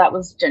 that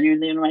was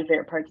genuinely one of my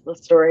favorite parts of the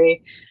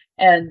story.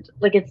 And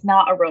like, it's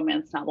not a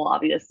romance novel,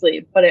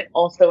 obviously, but it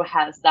also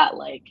has that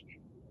like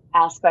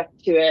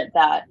aspect to it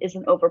that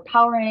isn't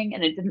overpowering,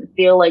 and it didn't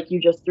feel like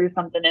you just threw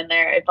something in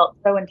there. It felt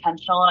so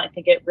intentional, and I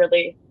think it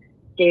really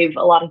gave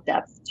a lot of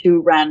depth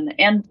to Ren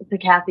and to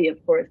Kathy,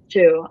 of course,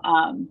 too.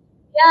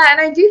 Yeah, and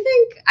I do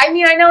think, I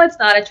mean, I know it's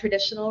not a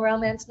traditional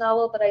romance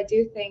novel, but I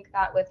do think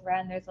that with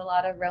Ren, there's a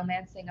lot of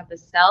romancing of the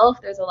self.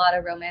 There's a lot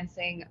of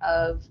romancing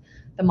of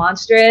the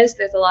monstrous.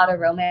 There's a lot of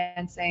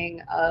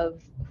romancing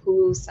of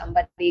who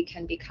somebody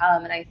can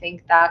become. And I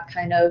think that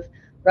kind of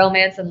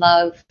romance and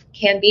love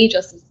can be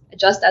just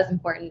as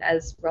important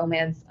as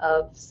romance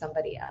of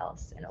somebody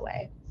else in a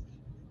way.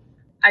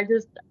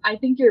 I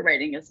think your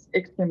writing is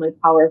extremely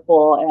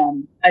powerful,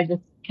 and I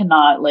just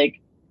cannot like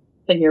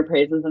sing your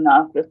praises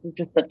enough. This is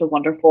just such a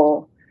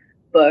wonderful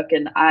book,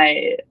 and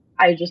I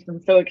just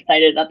am so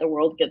excited that the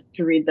world gets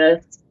to read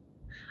this.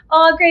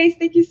 Oh, Grace,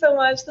 thank you so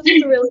much. This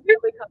was a really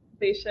lovely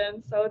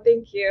conversation. So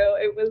thank you.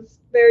 It was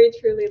very,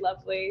 truly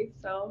lovely.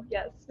 So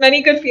yes,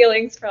 many good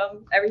feelings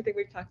from everything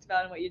we've talked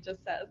about and what you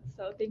just said.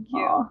 So thank you.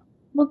 Aww.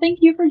 Well, thank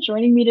you for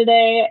joining me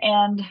today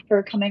and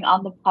for coming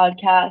on the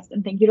podcast.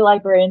 And thank you to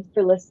librarians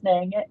for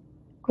listening.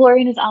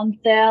 Chlorine is on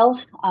sale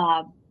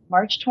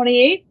March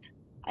 28th.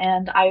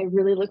 And I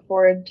really look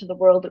forward to the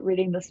world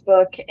reading this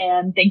book.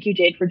 And thank you,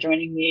 Jade, for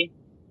joining me.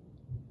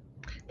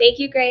 Thank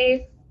you,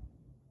 Grace.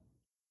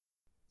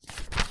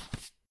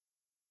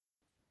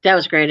 That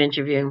was a great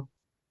interview.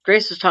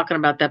 Grace was talking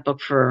about that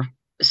book for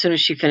as soon as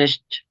she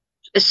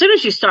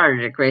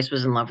started it, Grace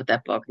was in love with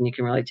that book, and you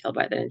can really tell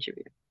by that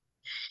interview.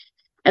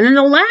 And then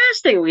the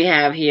last thing we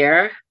have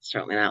here,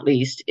 certainly not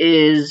least,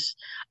 is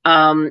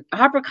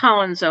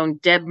HarperCollins' own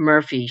Deb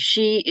Murphy.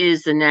 She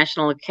is the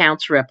national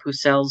accounts rep who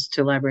sells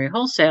to library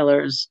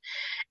wholesalers.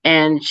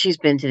 And she's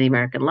been to the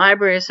American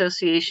Library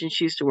Association.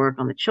 She used to work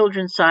on the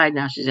children's side.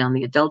 Now she's on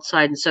the adult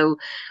side. And so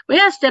we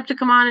asked Deb to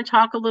come on and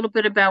talk a little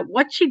bit about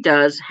what she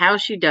does, how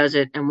she does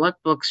it, and what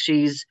books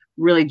she's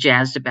really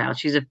jazzed about.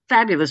 She's a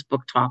fabulous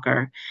book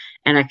talker,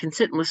 and I can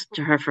sit and listen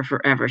to her for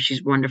forever.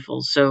 She's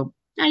wonderful. So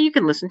now you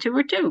can listen to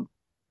her too.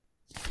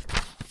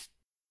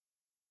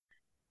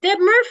 Deb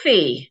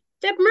Murphy.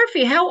 Deb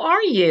Murphy, how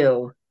are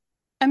you?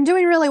 I'm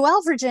doing really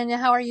well, Virginia.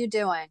 How are you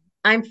doing?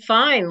 I'm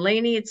fine.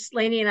 Lainey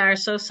and I are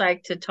so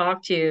psyched to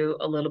talk to you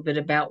a little bit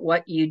about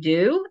what you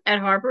do at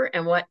Harper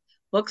and what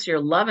books you're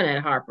loving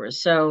at Harper.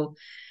 So,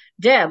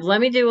 Deb,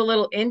 let me do a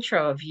little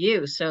intro of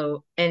you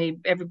so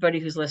everybody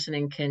who's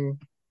listening can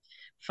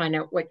find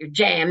out what your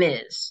jam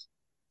is.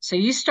 So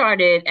you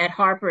started at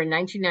Harper in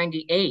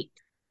 1998.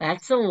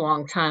 That's a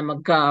long time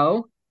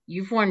ago.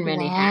 You've worn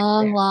many hats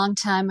Long, there. long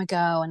time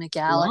ago in a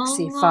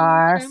galaxy Long, long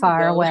far, time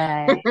far ago.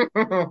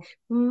 away.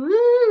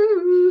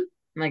 Ooh.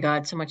 My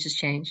God, so much has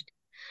changed.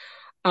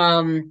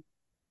 Um,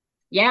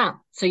 yeah,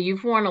 so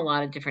you've worn a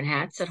lot of different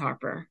hats at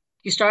Harper.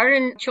 You started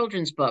in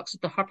children's books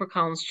at the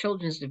HarperCollins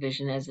Children's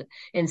Division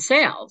in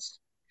sales,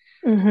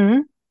 Hmm.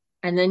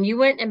 and then you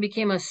went and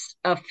became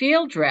a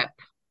field rep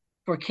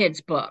for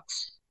kids'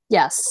 books.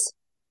 Yes.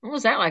 What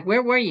was that like?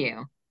 Where were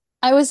you?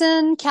 I was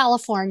in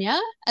California.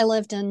 I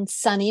lived in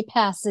sunny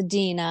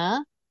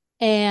Pasadena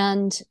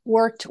and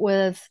worked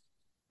with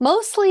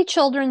mostly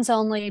children's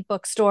only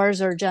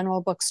bookstores or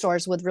general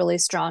bookstores with really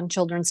strong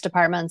children's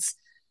departments,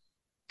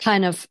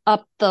 kind of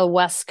up the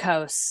West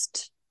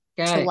Coast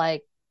Got to it.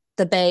 like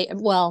the Bay,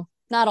 well,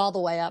 not all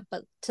the way up,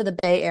 but to the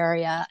Bay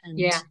Area and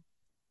Yeah.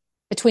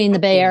 between the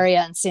Bay Okay. Area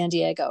and San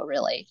Diego,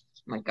 really.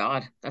 My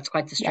God, that's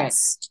quite the stretch.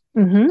 Yes.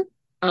 Hmm.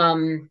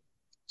 Um,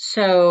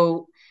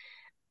 so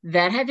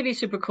that had to be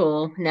super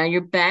cool. Now you're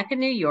back in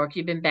New York.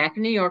 You've been back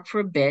in New York for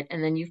a bit,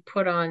 and then you've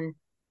put on,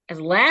 as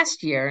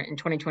last year in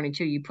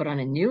 2022, you put on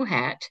a new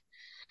hat,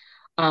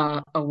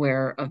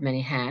 aware of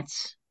many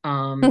hats,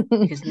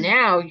 because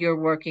now you're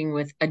working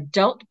with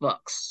adult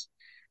books,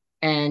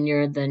 and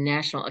you're the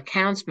national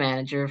accounts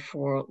manager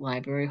for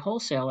library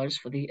wholesalers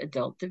for the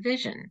adult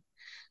division.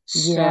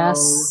 So,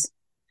 Yes.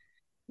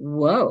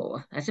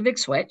 whoa, that's a big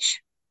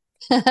switch.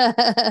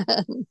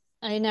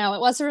 I know it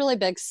was a really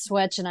big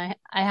switch, and I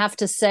have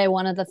to say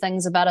one of the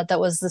things about it that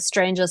was the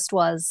strangest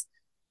was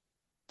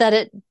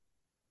that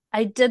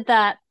I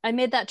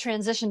made that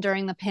transition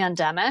during the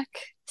pandemic,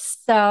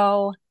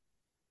 so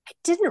I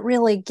didn't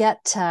really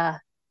get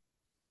to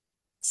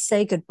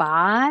say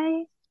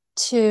goodbye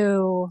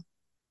to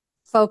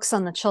folks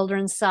on the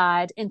children's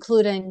side,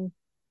 including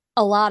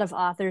a lot of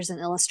authors and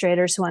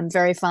illustrators who I'm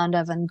very fond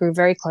of and grew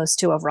very close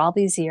to over all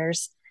these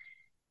years.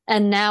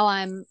 And now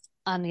I'm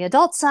on the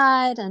adult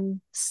side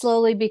and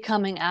slowly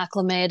becoming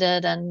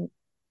acclimated and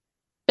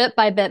bit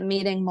by bit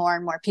meeting more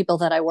and more people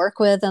that I work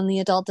with in the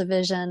adult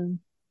division,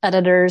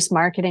 editors,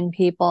 marketing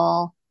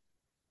people,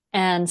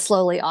 and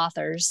slowly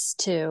authors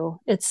too.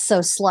 It's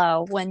so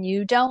slow when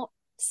you don't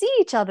see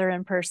each other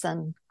in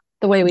person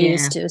the way we Yeah,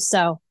 used to.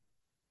 So,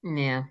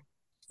 yeah.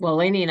 Well,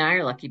 Lainey and I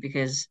are lucky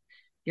because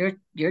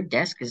your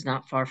desk is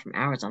not far from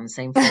ours on the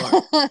same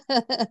floor.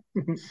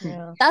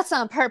 Yeah. that's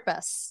on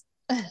purpose.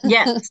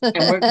 Yes,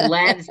 and we're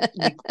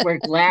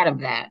glad of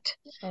that.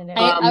 I know.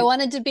 I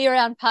wanted to be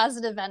around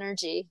positive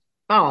energy.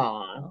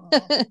 Oh.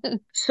 Oh.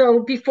 So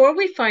before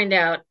we find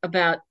out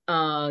about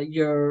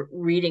your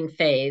reading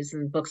phase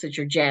and books that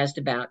you're jazzed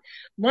about,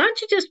 why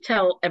don't you just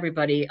tell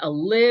everybody a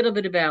little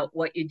bit about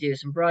what you do,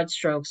 some broad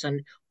strokes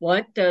on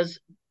what does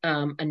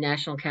a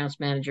national accounts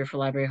manager for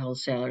library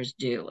wholesalers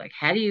do? Like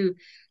how do you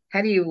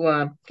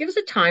give us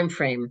a time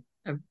frame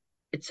of,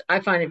 I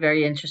find it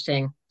very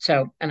interesting.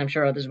 So, and I'm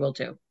sure others will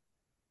too.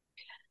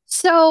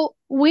 So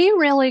we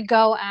really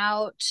go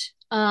out,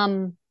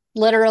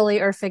 literally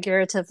or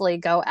figuratively,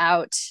 go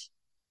out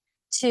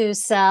to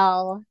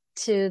sell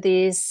to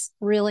these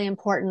really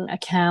important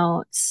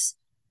accounts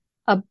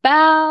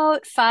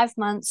about 5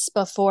 months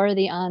before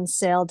the on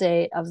sale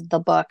date of the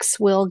books.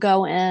 We'll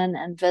go in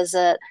and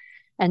visit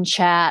and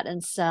chat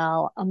and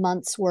sell a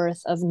month's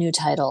worth of new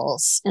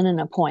titles in an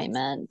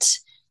appointment.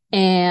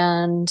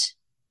 And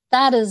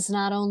that is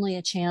not only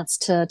a chance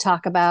to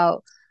talk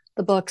about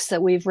the books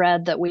that we've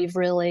read that we've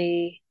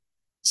really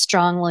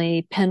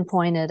strongly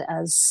pinpointed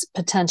as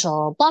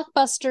potential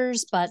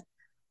blockbusters, but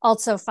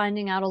also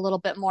finding out a little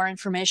bit more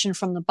information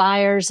from the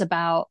buyers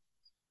about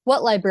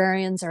what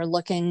librarians are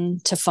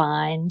looking to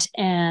find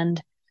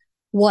and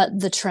what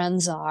the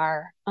trends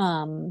are,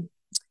 kind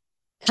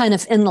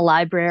of in the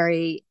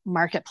library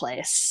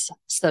marketplace,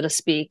 so to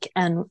speak,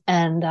 and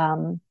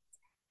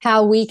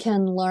how we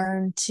can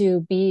learn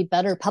to be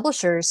better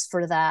publishers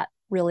for that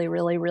really,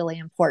 really, really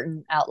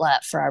important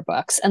outlet for our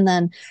books. And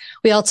then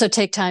we also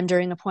take time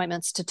during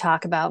appointments to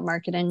talk about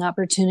marketing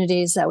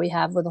opportunities that we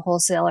have with the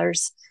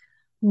wholesalers.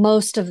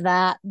 Most of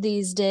that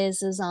these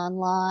days is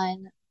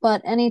online,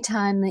 but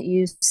anytime that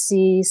you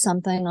see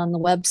something on the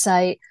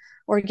website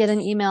or get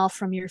an email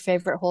from your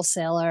favorite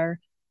wholesaler,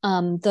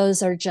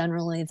 those are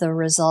generally the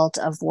result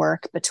of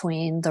work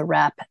between the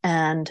rep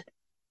and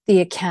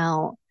the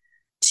account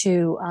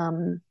to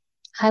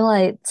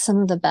highlight some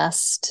of the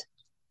best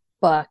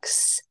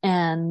books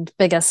and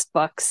biggest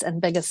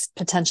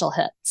potential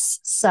hits.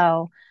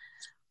 So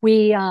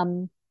we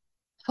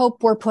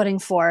hope we're putting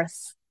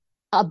forth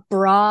a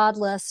broad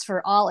list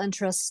for all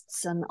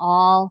interests and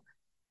all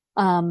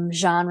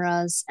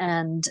genres,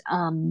 and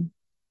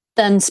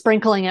then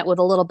sprinkling it with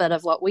a little bit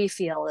of what we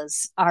feel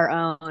is our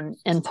own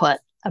input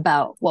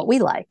about what we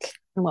like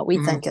and what we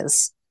Mhm. think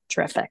is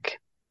terrific.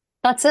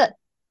 That's it.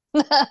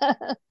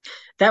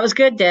 That was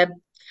good, Deb.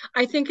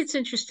 I think it's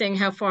interesting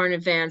how far in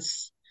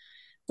advance,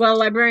 well,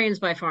 librarians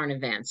by far in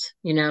advance,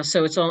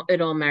 so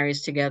it all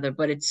marries together,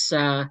 but it's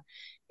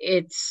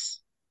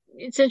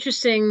it's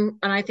interesting,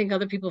 and I think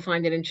other people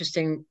find it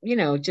interesting,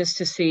 just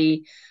to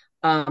see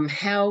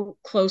how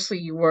closely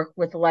you work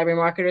with the library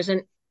marketers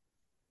and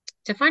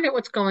to find out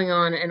what's going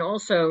on. And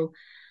also,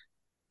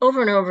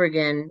 over and over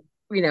again,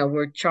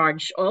 we're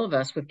charged, all of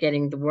us, with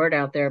getting the word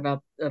out there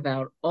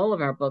about all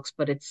of our books,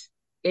 but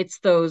it's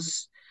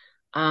those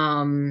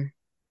not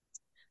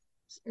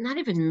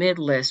even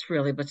mid-list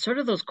really, but sort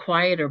of those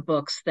quieter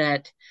books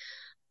that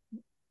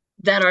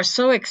are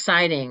so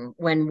exciting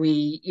when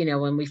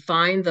we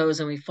find those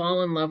and we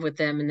fall in love with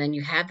them, and then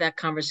you have that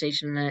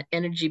conversation and that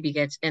energy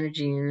begets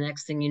energy, and the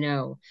next thing you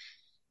know,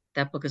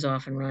 that book is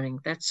off and running.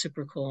 That's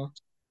super cool.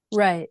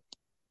 Right.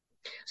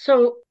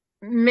 So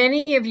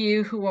many of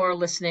you who are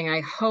listening,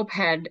 I hope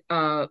had,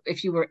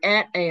 if you were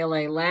at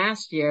ALA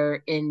last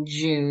year in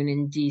June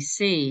in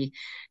DC,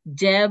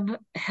 Deb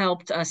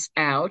helped us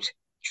out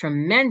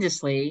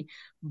tremendously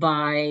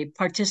by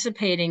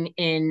participating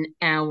in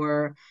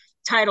our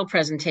title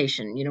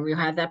presentation. We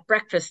have that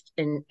breakfast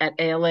at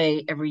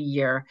ALA every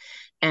year.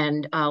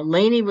 And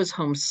Lainey was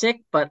homesick,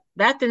 but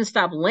that didn't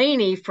stop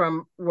Lainey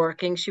from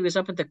working. She was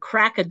up at the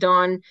crack of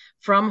dawn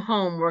from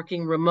home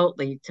working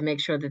remotely to make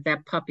sure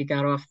that puppy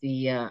got off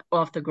the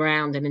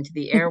ground and into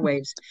the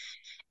airwaves.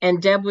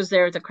 And Deb was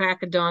there at the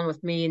crack of dawn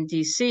with me in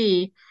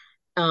DC,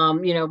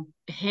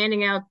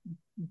 handing out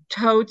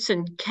totes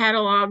and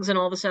catalogs and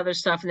all this other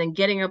stuff, and then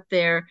getting up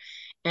there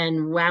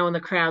and wowing the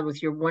crowd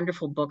with your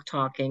wonderful book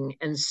talking.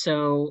 And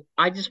so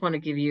I just want to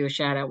give you a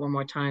shout out one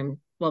more time,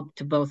 well,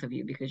 to both of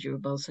you, because you were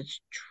both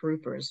such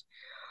troopers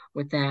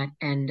with that.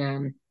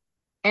 And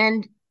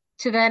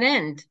to that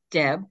end,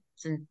 Deb,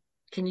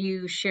 can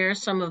you share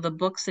some of the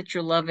books that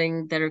you're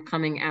loving that are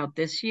coming out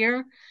this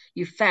year?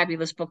 You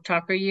fabulous book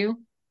talker,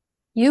 you.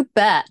 You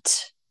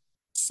bet.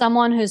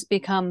 Someone who's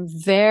become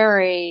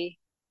very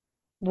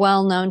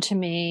well known to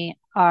me,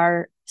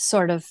 our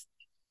sort of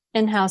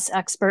in-house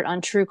expert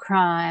on true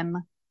crime,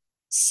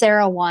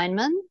 Sarah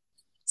Weinman.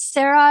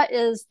 Sarah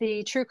is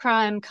the true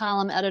crime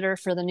column editor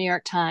for the New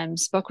York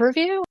Times Book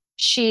Review.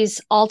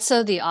 She's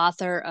also the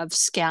author of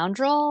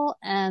Scoundrel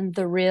and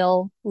The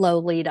Real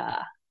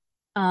Lolita,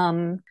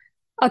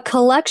 a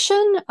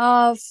collection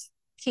of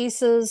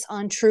pieces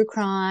on true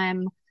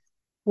crime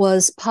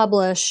was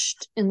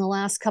published in the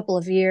last couple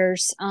of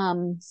years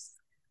and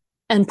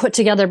put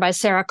together by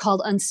Sarah,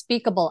 called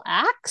Unspeakable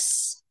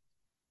Acts.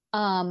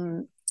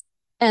 And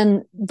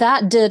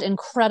that did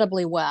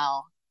incredibly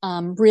well.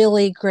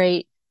 Really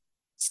great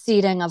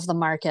seeding of the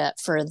market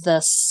for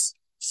this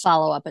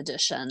follow-up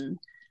edition.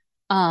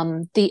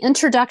 The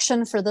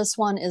introduction for this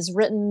one is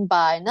written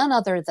by none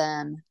other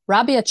than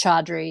Rabia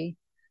Chaudhry.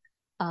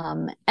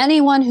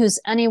 Anyone who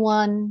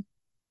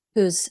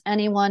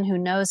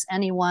knows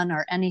anyone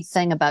or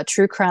anything about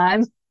true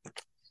crime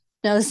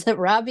knows that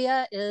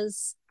Rabia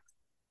is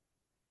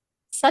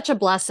such a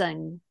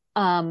blessing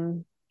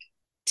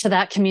to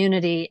that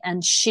community.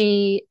 And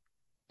she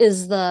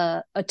is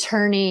the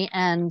attorney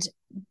and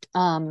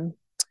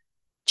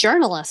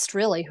journalist,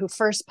 really, who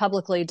first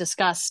publicly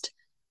discussed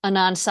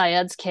Anand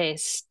Syed's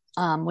case,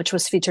 which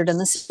was featured in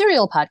the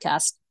Serial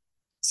podcast.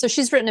 So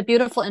she's written a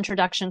beautiful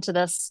introduction to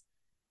this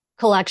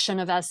collection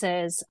of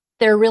essays.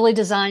 They're really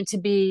designed to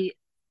be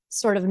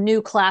sort of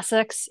new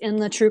classics in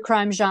the true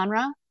crime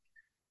genre.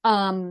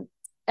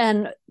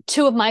 And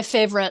two of my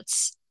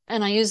favorites,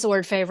 and I use the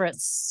word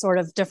favorites sort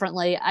of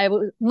differently, I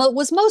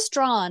was most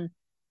drawn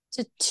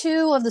to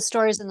two of the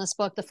stories in this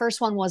book. The first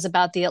one was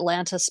about the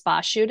Atlanta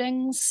spa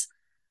shootings.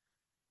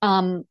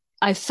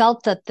 I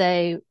felt that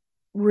the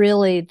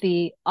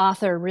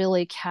author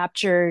really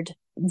captured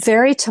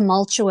very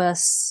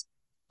tumultuous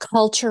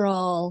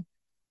cultural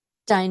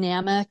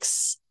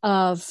dynamics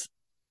of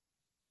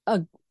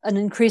an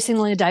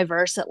increasingly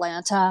diverse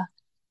Atlanta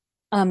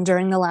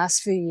during the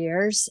last few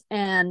years.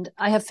 And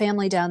I have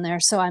family down there,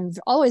 so I'm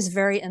always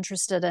very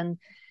interested in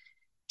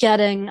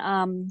getting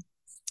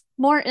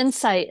more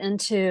insight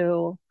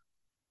into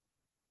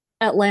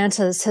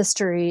Atlanta's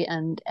history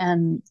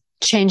and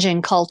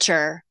changing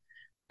culture.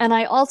 And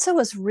I also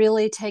was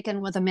really taken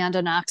with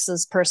Amanda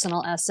Knox's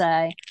personal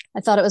essay. I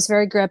thought it was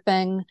very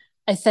gripping.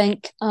 I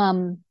think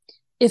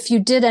if you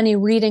did any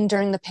reading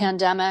during the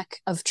pandemic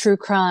of true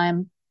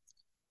crime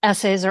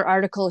essays or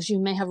articles, you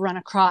may have run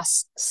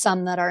across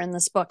some that are in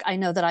this book. I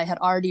know that I had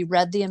already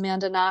read the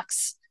Amanda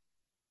Knox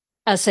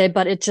essay,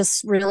 but it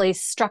just really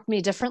struck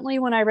me differently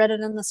when I read it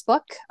in this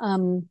book.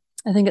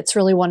 I think it's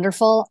really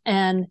wonderful.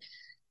 And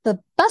the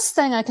best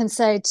thing I can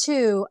say,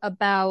 too,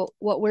 about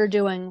what we're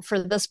doing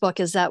for this book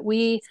is that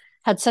we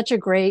had such a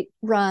great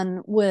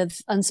run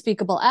with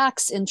Unspeakable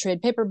Acts in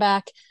trade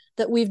paperback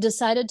that we've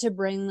decided to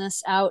bring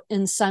this out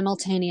in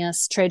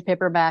simultaneous trade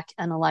paperback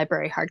and a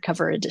library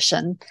hardcover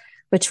edition,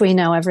 which we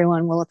know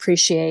everyone will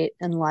appreciate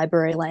in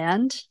library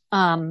land.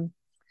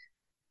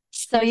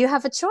 So you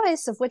have a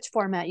choice of which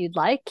format you'd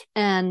like.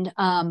 And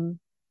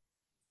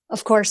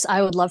of course,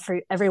 I would love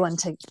for everyone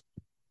to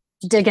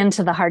dig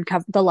into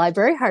the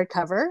library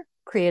hardcover,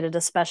 created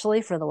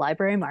especially for the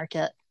library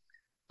market.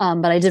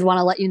 But I did want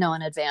to let you know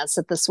in advance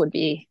that this would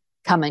be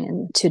coming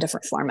in two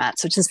different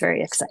formats, which is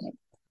very exciting.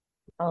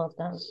 All of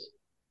them.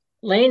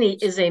 Lainey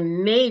is a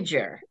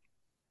major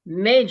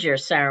major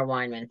Sarah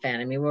Weinman fan.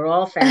 I mean, we're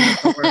all fans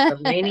of her work,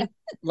 but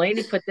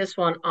Lainey put this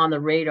one on the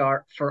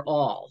radar for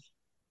all.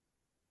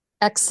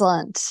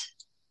 Excellent.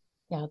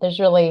 Yeah, there's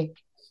really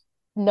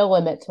no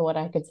limit to what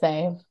I could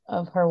say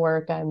of her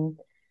work. I'm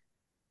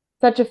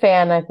such a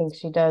fan. I think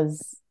she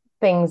does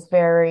things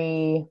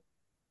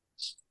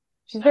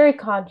she's very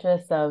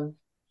conscious of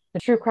the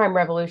true crime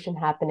revolution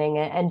happening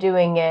and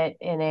doing it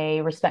in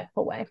a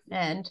respectful way.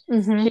 And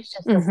she's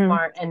just so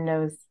smart and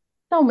knows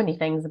so many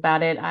things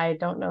about it. I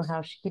don't know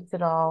how she keeps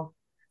it all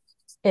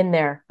in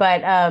there,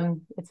 but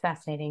it's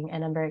fascinating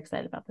and I'm very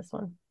excited about this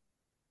one.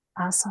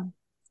 Awesome.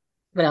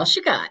 What else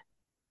you got?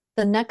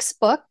 The next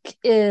book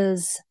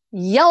is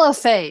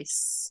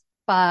Yellowface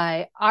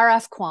by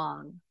R.F.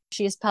 Kuang.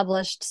 She's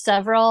published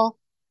several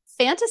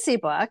fantasy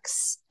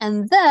books,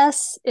 and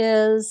this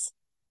is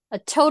a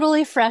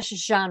totally fresh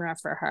genre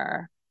for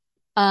her.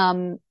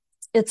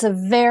 It's a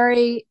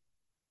very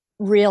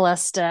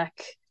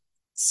realistic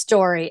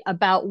story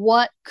about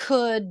what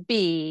could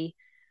be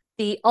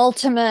the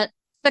ultimate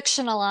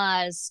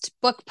fictionalized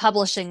book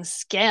publishing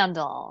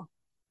scandal.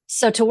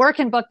 So to work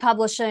in book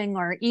publishing,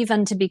 or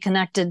even to be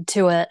connected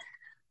to it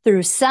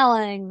through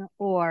selling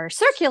or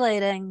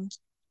circulating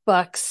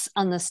books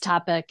on this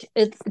topic,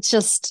 it's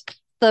just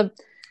the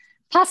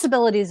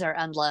possibilities are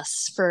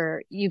endless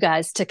for you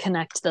guys to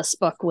connect this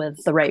book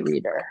with the right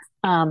reader.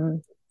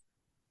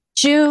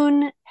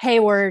 June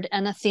Hayward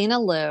and Athena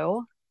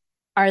Liu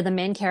are the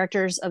main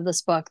characters of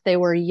this book. They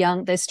were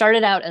young. They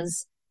started out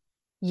as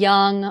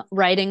young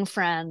writing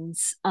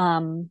friends.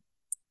 But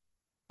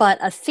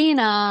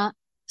Athena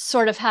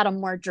sort of had a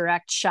more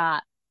direct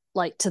shot,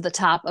 like to the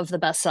top of the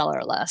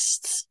bestseller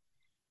lists.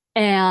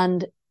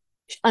 And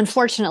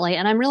unfortunately,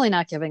 and I'm really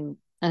not giving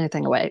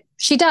anything away,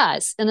 she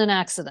dies in an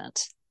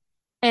accident.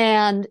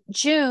 And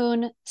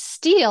June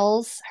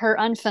steals her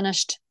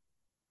unfinished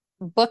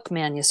book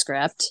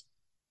manuscript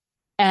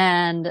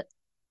and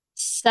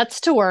sets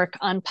to work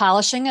on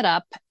polishing it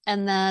up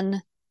and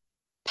then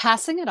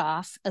passing it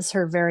off as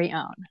her very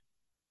own.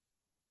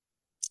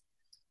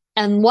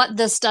 And what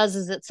this does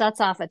is it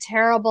sets off a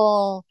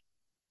terrible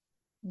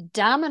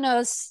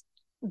dominoes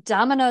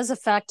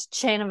effect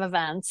chain of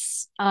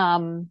events,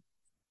 as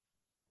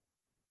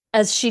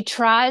June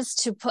tries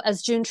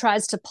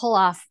to pull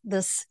off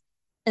this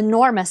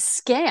enormous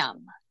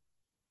scam.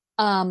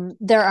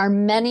 There are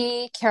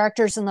many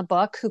characters in the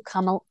book who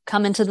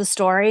come into the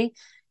story,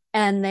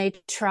 and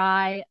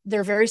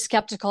they're very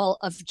skeptical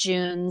of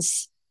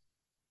June's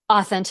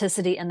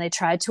authenticity, and they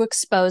try to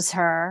expose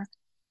her.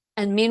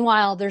 And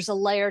meanwhile, there's a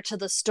layer to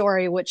the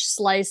story which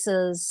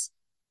slices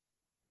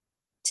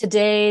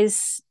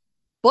today's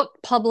book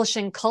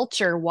publishing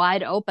culture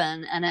wide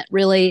open, and it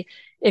really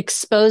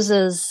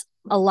exposes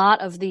a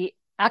lot of the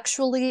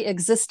actually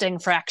existing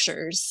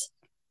fractures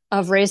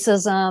of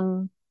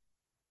racism,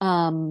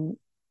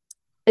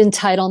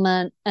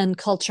 entitlement, and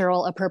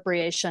cultural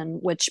appropriation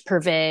which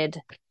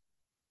pervade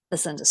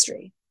this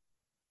industry.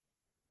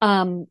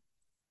 To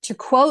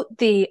quote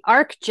the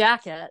ARC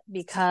jacket,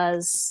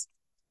 because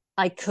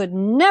I could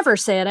never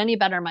say it any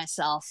better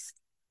myself,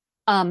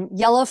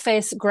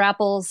 Yellowface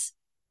grapples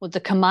with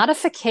the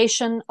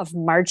commodification of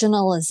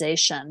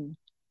marginalization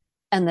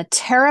and the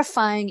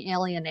terrifying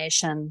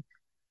alienation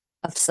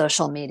of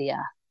social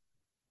media.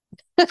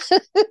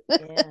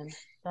 Man,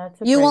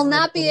 you will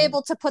not be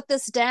able to put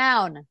this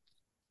down.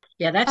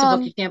 Yeah, that's a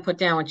book you can't put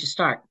down once you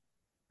start.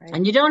 Right.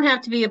 And you don't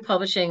have to be a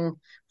publishing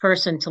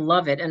person to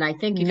love it. And I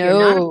think if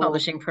you're not a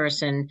publishing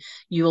person,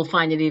 you will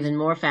find it even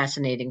more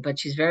fascinating. But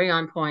she's very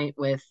on point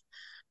with,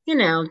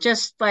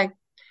 just like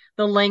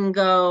the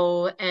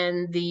lingo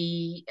and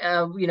the,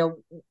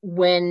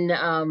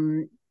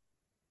 when,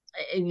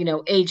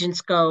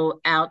 agents go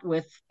out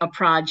with a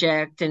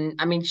project. And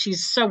I mean,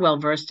 she's so well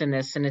versed in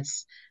this, and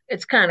it's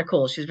kind of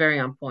cool. She's very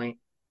on point.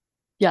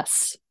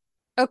 Yes.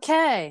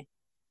 Okay.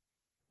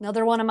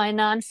 Another one of my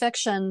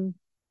nonfiction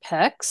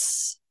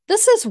picks.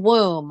 This is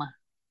Womb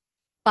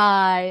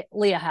by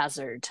Leah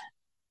Hazard.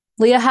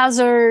 Leah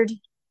Hazard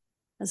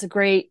has a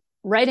great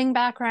writing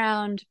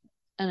background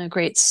and a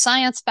great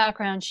science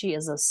background. She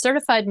is a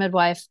certified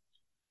midwife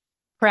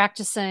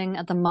practicing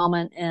at the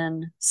moment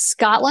in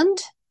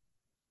Scotland.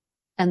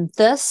 And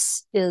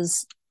this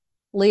is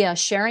Leah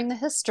sharing the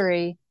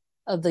history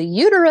of the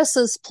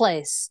uterus's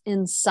place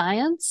in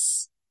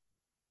science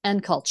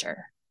and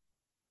culture.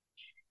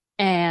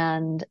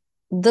 And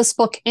this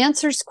book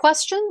answers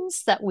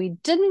questions that we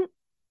didn't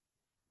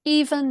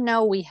even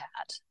know we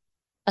had.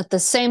 At the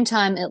same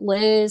time, it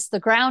lays the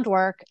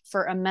groundwork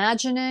for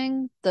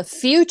imagining the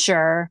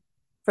future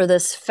for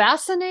this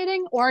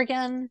fascinating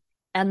organ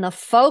and the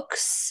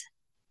folks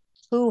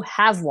who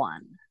have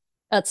one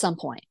at some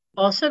point.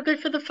 Also good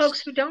for the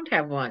folks who don't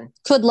have one.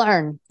 Could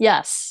learn,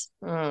 yes.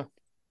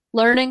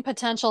 Learning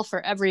potential for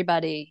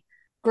everybody.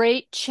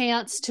 Great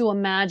chance to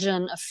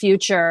imagine a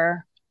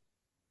future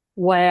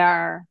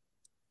where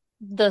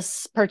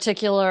this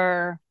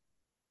particular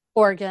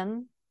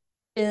organ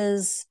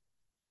is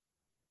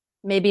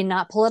maybe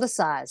not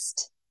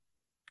politicized.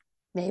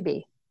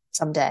 Maybe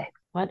someday.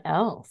 What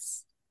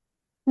else?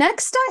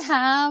 Next, I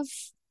have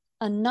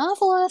a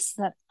novelist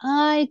that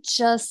I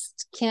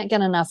just can't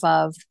get enough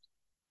of.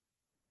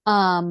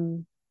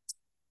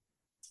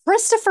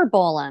 Christopher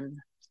Bolin,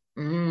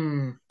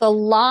 The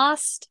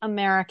Lost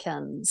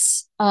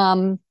Americans.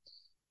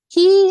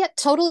 He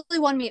totally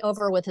won me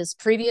over with his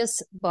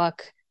previous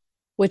book,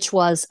 which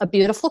was A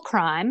Beautiful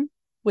Crime,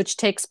 which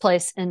takes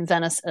place in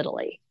Venice,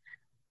 Italy.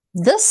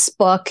 This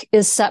book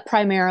is set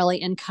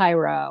primarily in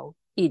Cairo,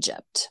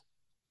 Egypt.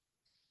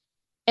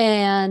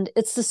 And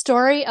it's the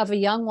story of a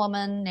young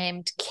woman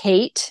named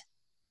Kate,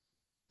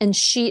 and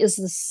she is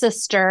the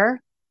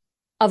sister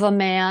of a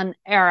man,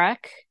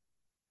 Eric.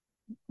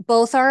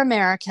 Both are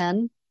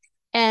American,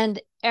 and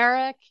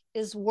Eric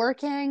is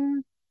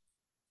working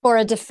for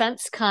a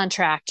defense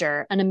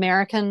contractor, an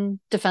American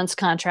defense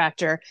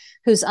contractor,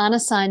 who's on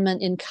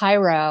assignment in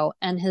Cairo,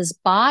 and his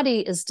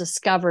body is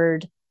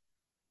discovered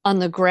on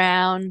the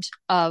ground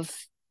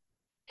of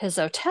his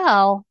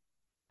hotel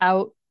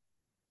out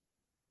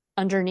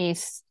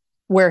underneath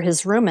where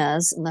his room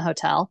is in the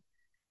hotel.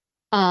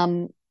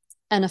 And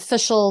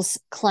officials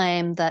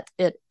claim that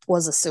it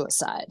was a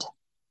suicide.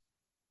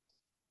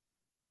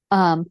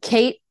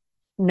 Kate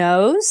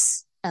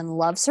knows and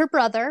loves her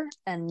brother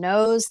and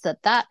knows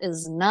that that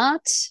is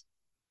not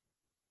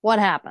what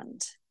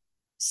happened.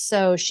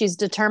 So she's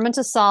determined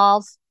to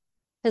solve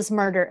his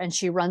murder, and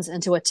she runs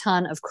into a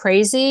ton of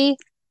crazy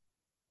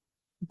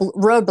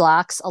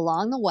roadblocks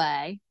along the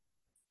way,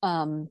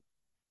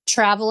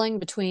 traveling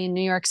between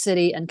New York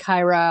City and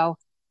Cairo.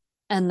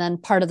 And then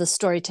part of the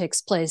story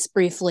takes place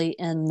briefly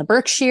in the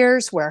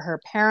Berkshires, where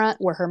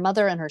her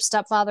mother and her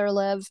stepfather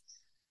live.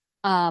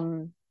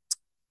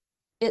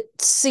 It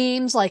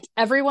seems like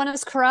everyone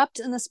is corrupt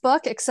in this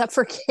book except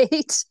for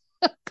Kate.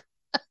 But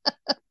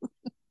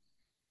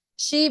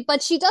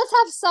she does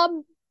have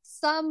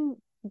some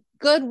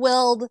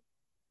good-willed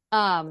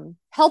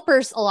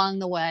helpers along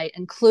the way,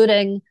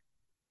 including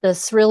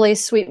this really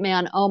sweet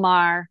man,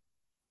 Omar,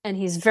 and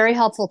he's very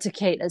helpful to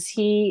Kate as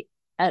he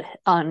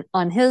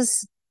on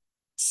his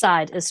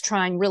side is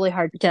trying really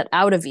hard to get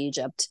out of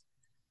Egypt.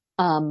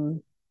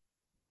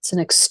 It's an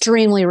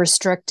extremely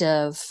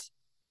restrictive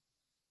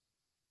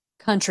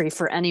country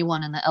for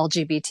anyone in the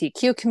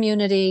LGBTQ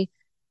community,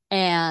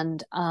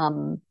 and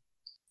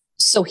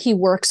so he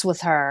works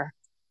with her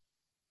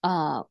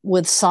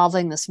with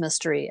solving this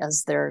mystery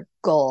as their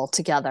goal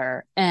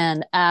together.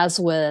 And as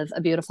with A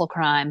Beautiful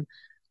Crime,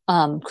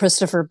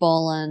 Christopher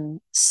Bolin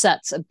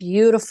sets a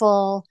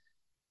beautiful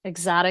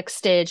exotic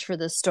stage for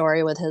this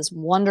story with his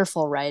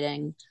wonderful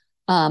writing.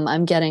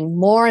 I'm getting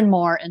more and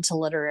more into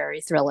literary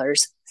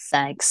thrillers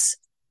thanks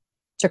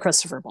to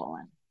Christopher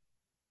Bolin.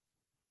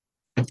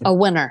 A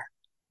winner.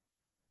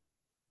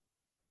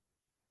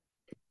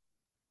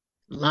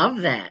 Love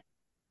that.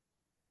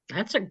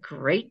 That's a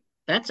great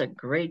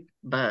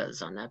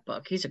buzz on that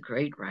book. He's a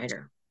great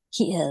writer.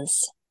 He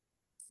is.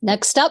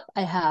 Next up,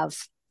 I have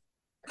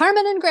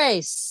Carmen and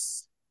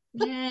Grace.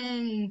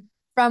 Yay.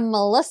 From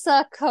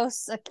Melissa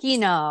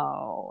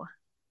Cosacchino.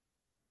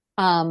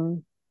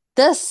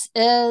 This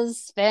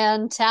is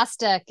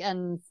fantastic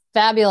and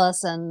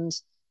fabulous, and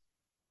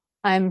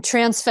I'm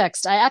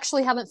transfixed. I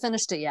actually haven't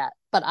finished it yet,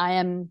 but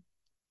I'm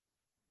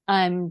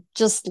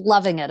just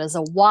loving it as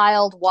a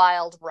wild,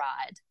 wild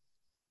ride.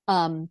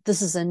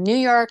 This is a New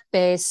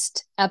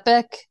York-based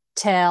epic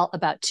tale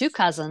about two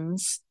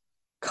cousins,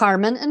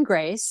 Carmen and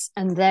Grace,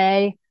 and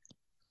they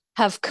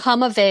have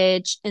come of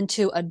age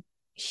into a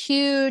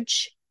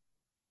huge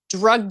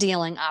drug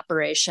dealing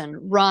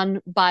operation run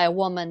by a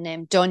woman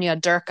named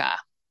Doña Durca.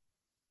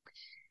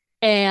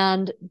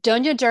 And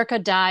Doña Durca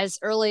dies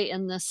early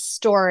in this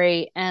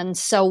story. And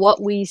so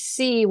what we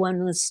see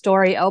when the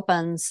story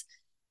opens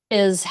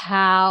is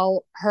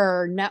how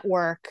her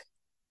network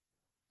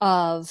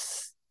of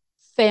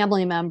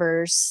family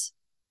members,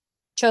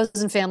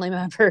 chosen family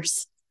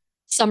members,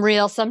 some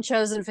real, some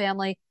chosen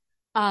family,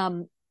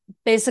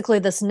 basically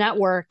this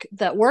network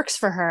that works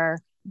for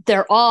her,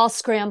 they're all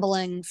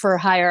scrambling for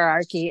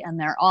hierarchy, and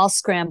they're all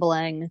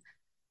scrambling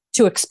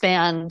to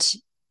expand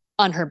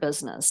on her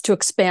business, to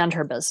expand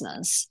her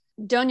business.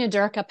 Doña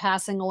Durca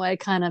passing away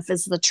kind of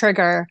is the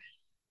trigger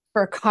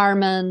for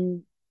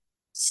Carmen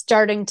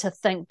starting to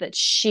think that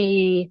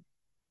she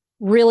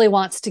really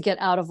wants to get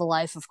out of a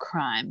life of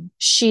crime.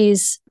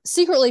 She's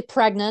secretly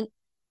pregnant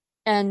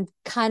and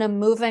kind of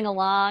moving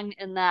along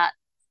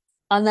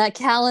on that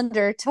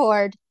calendar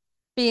toward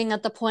being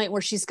at the point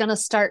where she's going to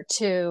start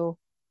to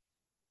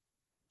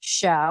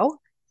show,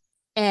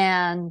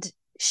 and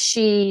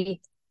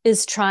she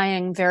is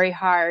trying very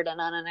hard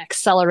and on an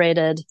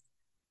accelerated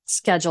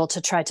schedule to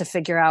try to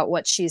figure out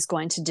what she's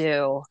going to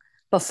do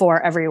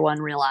before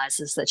everyone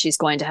realizes that she's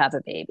going to have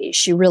a baby.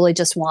 She really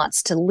just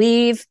wants to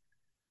leave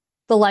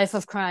the life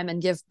of crime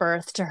and give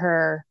birth to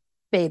her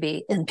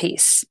baby in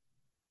peace.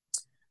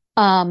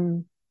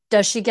 Does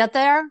she get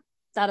there?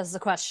 That is the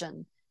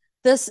question.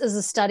 This is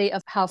a study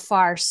of how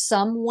far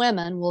some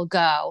women will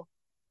go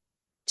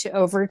to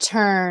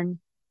overturn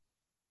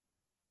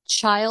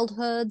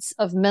childhoods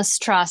of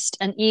mistrust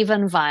and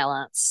even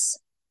violence.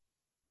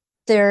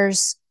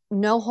 There's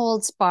no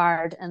holds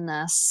barred in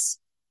this.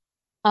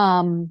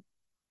 The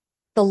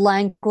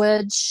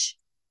language,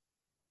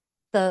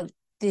 the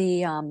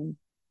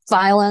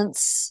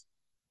violence,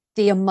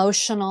 the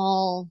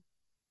emotional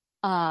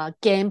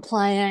game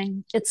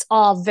playing, it's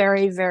all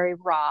very, very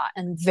raw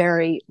and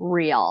very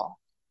real.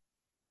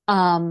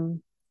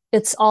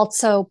 It's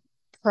also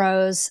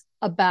prose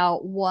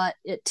about what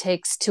it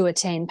takes to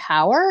attain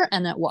power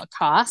and at what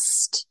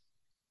cost.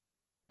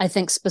 I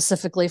think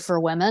specifically for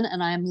women,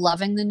 and I am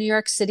loving the New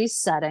York City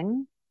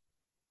setting.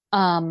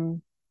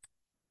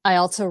 I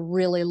also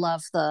really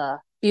love the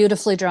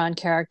beautifully drawn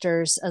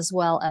characters as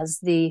well as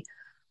the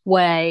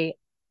way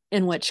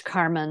in which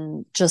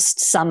Carmen just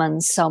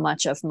summons so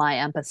much of my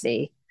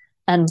empathy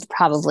and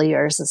probably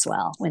yours as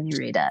well when you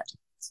read it.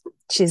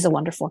 She's a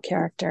wonderful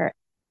character.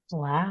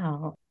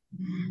 Wow.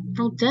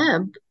 Well,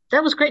 Deb,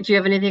 that was great. Do you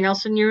have anything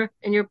else in your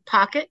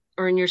pocket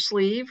or in your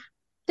sleeve?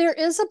 There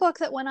is a book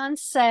that went on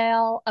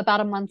sale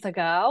about a month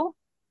ago,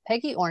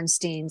 Peggy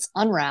Ornstein's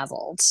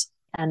Unraveled,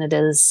 and it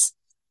is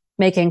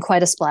making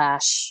quite a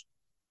splash,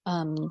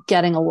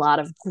 getting a lot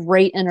of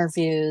great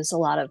interviews, a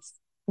lot of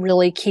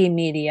really key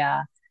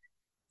media.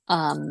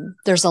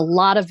 There's a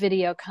lot of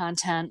video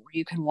content where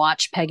you can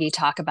watch Peggy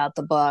talk about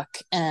the book,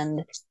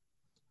 and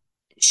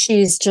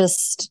she's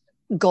just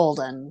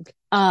golden.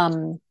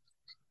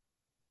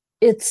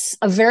 It's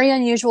a very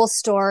unusual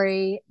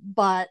story,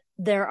 but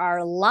there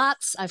are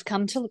lots, I've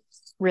come to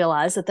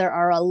realize that there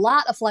are a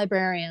lot of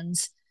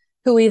librarians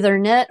who either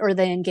knit or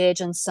they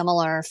engage in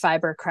similar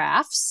fiber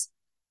crafts.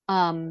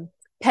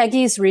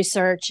 Peggy's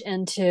research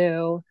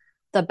into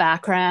the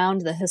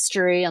background, the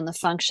history, and the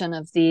function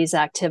of these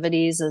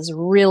activities is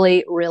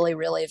really, really,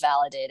 really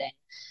validating.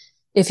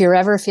 If you're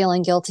ever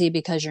feeling guilty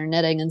because you're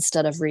knitting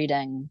instead of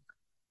reading,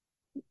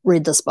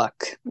 read this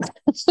book.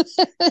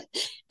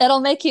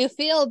 It'll make you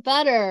feel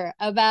better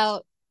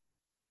about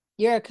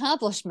your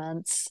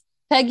accomplishments.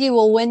 Peggy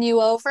will win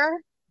you over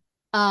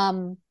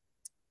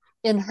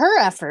in her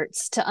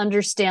efforts to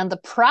understand the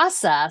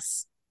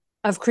process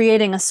of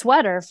creating a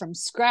sweater from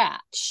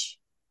scratch,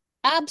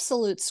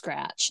 absolute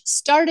scratch,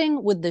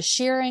 starting with the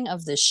shearing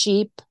of the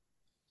sheep,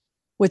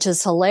 which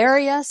is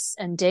hilarious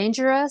and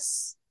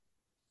dangerous,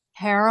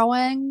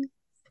 harrowing,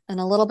 and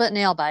a little bit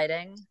nail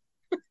biting.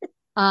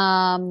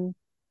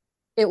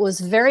 It was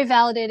very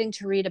validating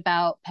to read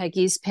about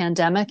Peggy's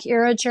pandemic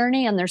era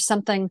journey. And there's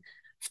something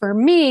for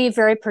me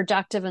very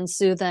productive and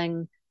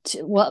soothing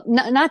to, well,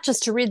 not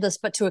just to read this,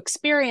 but to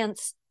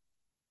experience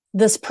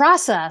this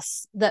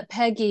process that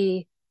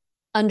Peggy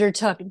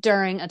undertook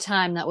during a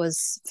time that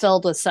was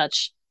filled with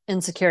such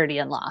insecurity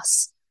and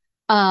loss.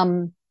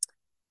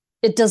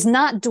 It does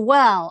not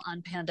dwell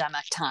on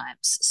pandemic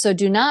times. So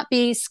do not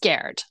be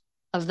scared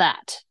of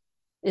that.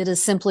 It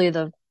is simply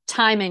the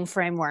timing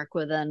framework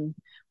within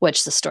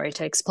which the story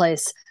takes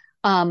place.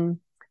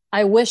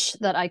 I wish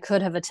that I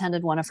could have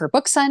attended one of her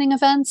book signing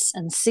events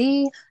and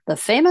see the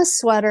famous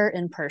sweater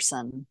in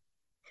person,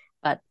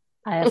 but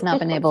I have not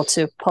been able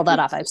to pull that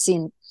off. I've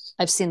seen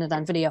it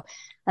on video.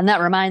 And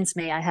that reminds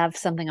me, I have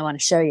something I want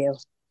to show you.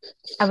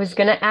 I was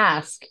gonna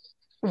ask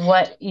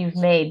what you've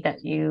made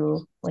that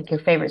you like, your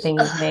favorite thing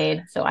you've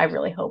made. So I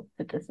really hope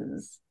that this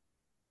is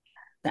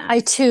that. I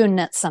too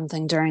knit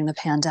something during the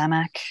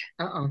pandemic.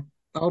 Uh-oh.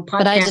 Oh,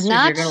 But I did podcasters,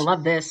 not. you're going to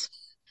love this.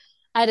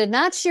 I did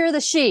not shear the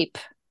sheep.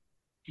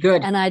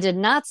 Good. And I did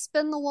not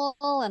spin the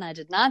wool, and I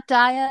did not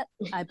dye it.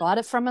 I bought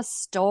it from a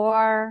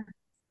store,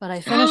 but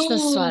I finished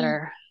this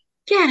sweater.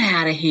 Get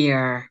out of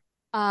here.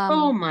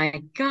 Oh Um,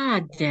 my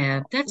God,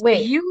 Deb. That's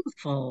Wait.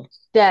 beautiful.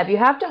 Deb, you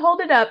have to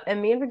hold it up,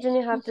 and me and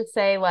Virginia have to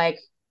say like,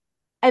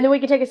 and then we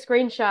can take a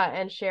screenshot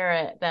and share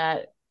it.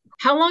 That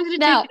How long did it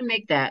Now- take you to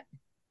make that?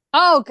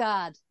 oh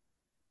God.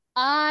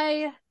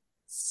 I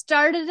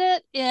started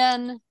it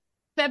in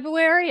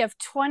February of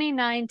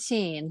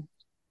 2019.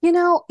 You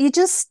know, you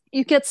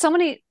get so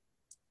many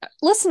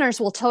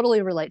listeners will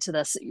totally relate to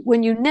this.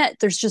 When you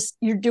knit,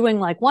 you're doing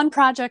like one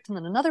project and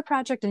then another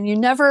project, and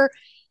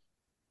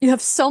you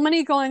have so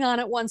many going on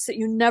at once that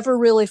you never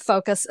really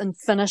focus and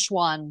finish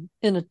one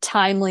in a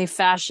timely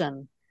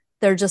fashion.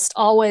 They're just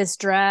always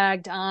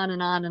dragged on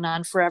and on and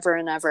on forever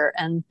and ever.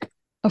 And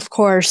of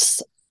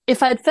course,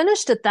 if I'd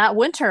finished it that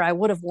winter, I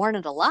would have worn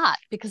it a lot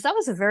because that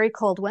was a very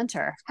cold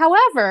winter.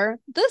 However,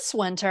 this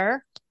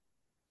winter,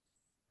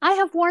 I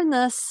have worn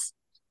this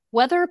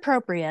weather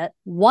appropriate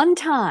one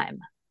time,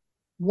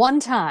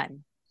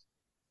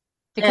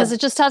 because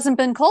it just hasn't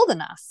been cold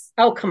enough.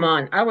 Oh, come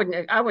on. I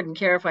wouldn't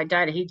care if I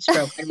died of heat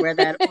stroke. I'd wear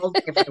that all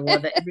day if I wore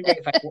that every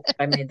day if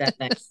I made that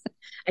thing.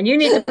 And you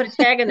need to put a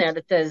tag in there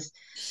that says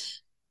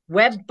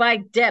Web by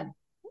Deb.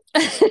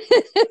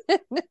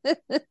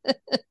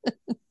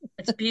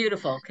 It's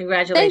beautiful.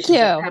 Congratulations. Thank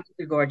you. It's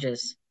absolutely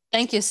gorgeous.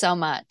 Thank you so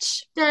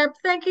much. Deb,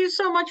 thank you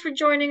so much for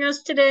joining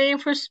us today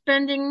and for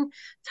spending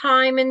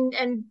time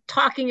and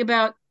talking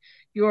about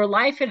your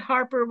life at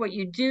Harper, what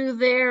you do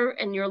there,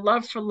 and your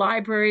love for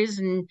libraries,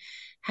 and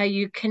how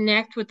you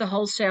connect with the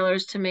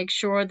wholesalers to make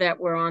sure that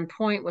we're on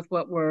point with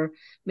what we're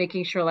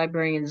making sure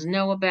librarians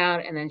know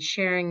about, and then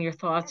sharing your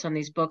thoughts on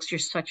these books. You're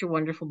such a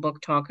wonderful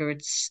book talker.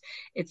 It's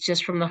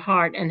just from the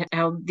heart, and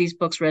how these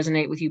books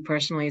resonate with you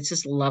personally. It's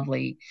just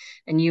lovely.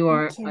 And you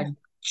are a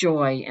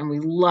joy, and we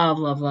love,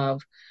 love,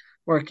 love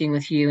working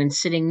with you and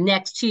sitting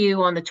next to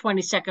you on the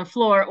 22nd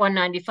floor at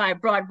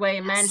 195 Broadway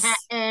in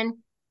Manhattan.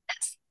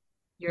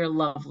 You're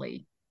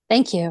lovely.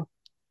 Thank you.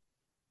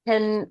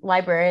 Can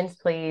librarians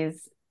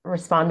please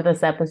respond to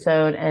this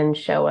episode and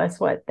show us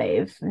what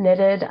they've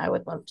knitted? I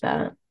would love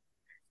that.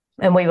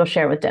 And we will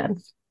share with Deb.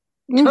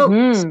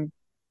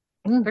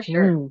 For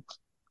sure.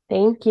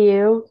 Thank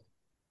you.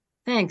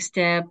 Thanks,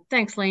 Deb.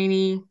 Thanks,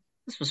 Lainey.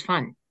 This was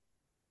fun.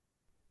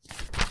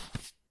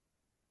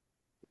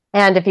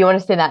 And if you want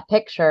to see that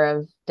picture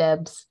of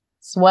Deb's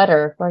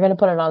sweater, we're going to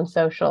put it on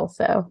social.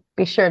 So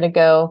be sure to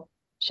go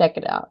check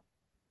it out.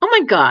 Oh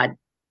my God.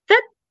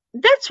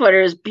 That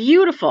sweater is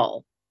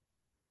beautiful.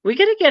 We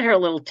got to get her a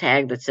little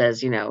tag that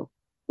says,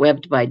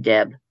 webbed by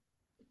Deb.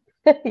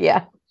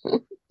 Yeah,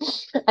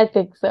 I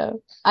think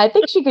so. I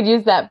think she could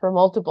use that for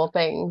multiple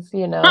things.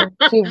 She my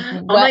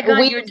God,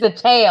 weaves the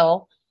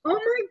tail. Oh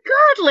my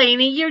God,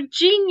 Lainey, you're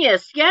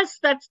genius. Yes,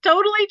 that's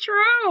totally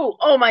true.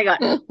 Oh my God.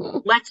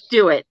 Let's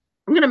do it.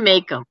 I'm going to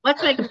make them.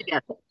 Let's make them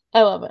together.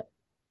 I love it.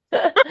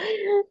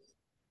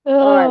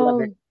 I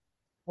love it.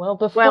 Well,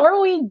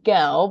 before we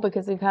go,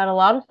 because we've had a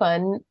lot of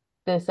fun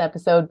this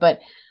episode, but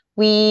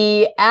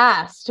we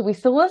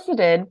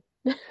solicited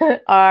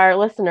our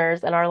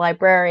listeners and our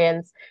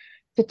librarians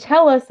to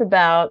tell us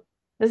about,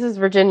 this is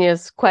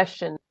Virginia's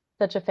question,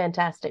 such a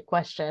fantastic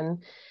question.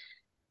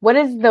 What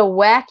is the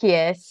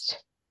wackiest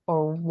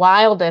or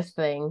wildest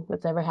thing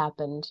that's ever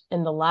happened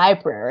in the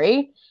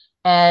library?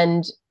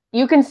 And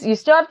you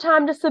still have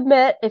time to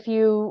submit if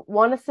you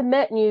want to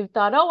submit and you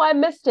thought, oh, I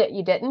missed it.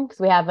 You didn't, because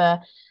we have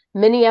a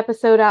mini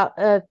episode out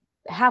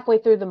halfway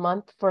through the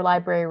month for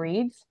library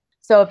reads.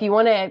 So if you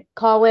want to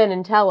call in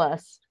and tell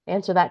us,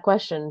 answer that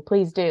question,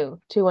 please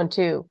do.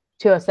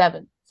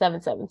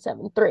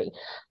 212-207-7773.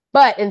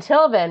 But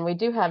until then, we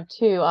do have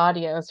 2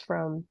 audios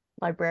from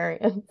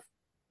librarians.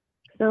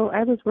 So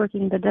I was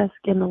working the desk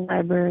in the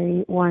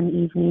library one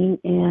evening,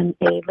 and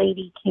a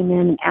lady came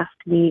in and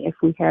asked me if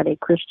we had a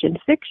Christian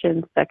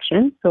fiction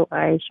section. So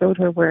I showed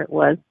her where it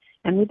was,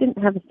 and we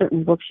didn't have a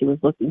certain book she was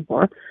looking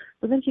for.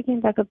 So then she came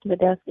back up to the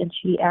desk, and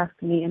she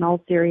asked me in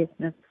all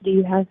seriousness, do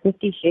you have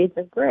 50 Shades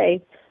of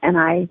Grey? And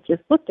I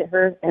just looked at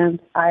her, and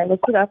I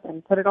looked it up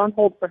and put it on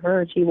hold for her,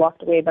 and she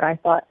walked away. But I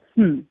thought,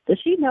 does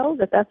she know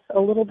that that's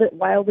a little bit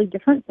wildly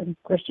different than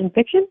Christian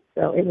fiction?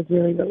 So it was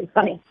really, really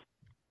funny.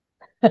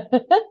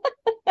 Oh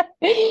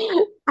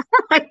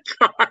my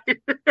God.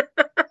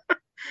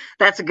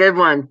 That's a good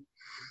one.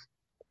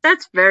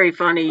 That's very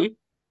funny.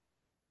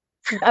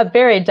 A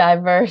very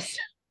diverse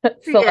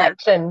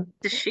selection. Yeah.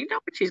 Does she know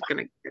what she's going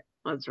to get?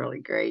 That's really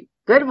great.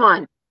 Good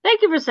one.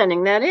 Thank you for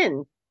sending that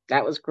in.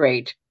 That was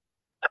great.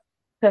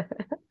 All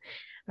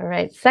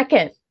right.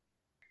 Second.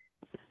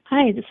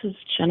 Hi, this is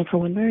Jennifer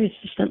Winbury,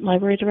 Assistant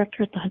Library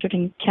Director at the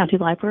Hunterdon County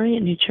Library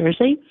in New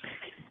Jersey.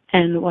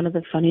 And one of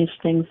the funniest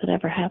things that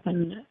ever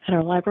happened at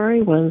our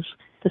library was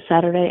the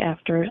Saturday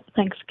after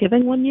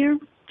Thanksgiving one year.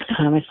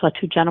 I saw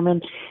 2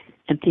 gentlemen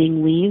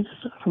emptying leaves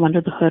from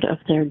under the hood of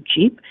their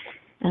Jeep.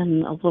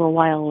 And a little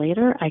while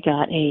later, I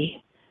got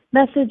a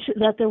message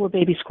that there were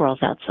baby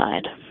squirrels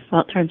outside.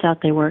 Well, it turns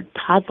out they were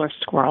toddler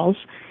squirrels.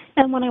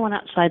 And when I went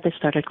outside, they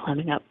started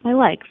climbing up my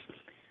legs.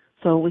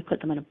 So we put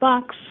them in a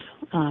box,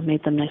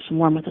 made them nice and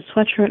warm with a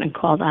sweatshirt, and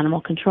called animal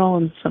control,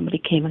 and somebody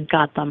came and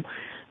got them.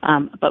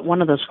 But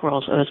one of those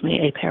squirrels owes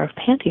me a pair of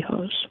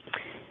pantyhose.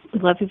 We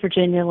love you,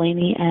 Virginia,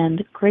 Lainey,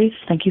 and Grace.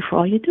 Thank you for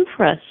all you do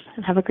for us,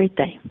 and have a great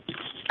day.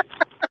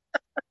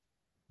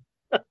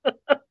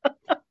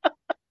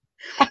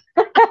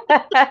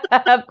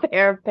 A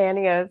pair of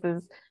pantyhose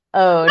is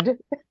owed.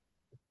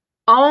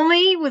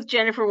 Only with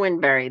Jennifer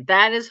Winbury.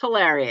 That is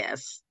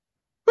hilarious.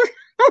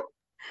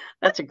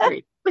 That's a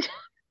great.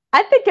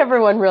 I think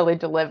everyone really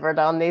delivered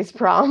on these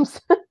prompts.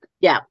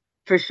 Yeah,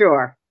 for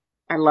sure.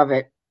 I love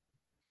it.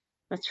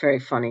 That's very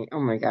funny.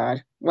 Oh my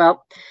God.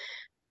 Well,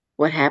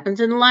 what happens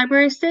in the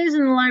library stays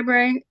in the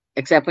library,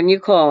 except when you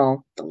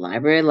call the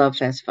Library Love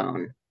Fest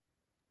phone.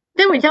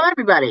 Then we tell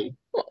everybody.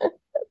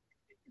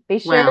 Be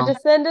sure to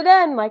send it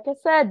in. Like I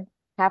said,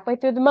 halfway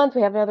through the month,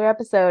 we have another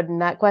episode,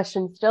 and that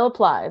question still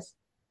applies.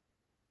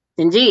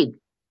 Indeed.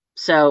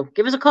 So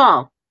give us a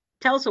call.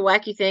 Tell us a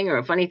wacky thing or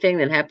a funny thing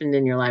that happened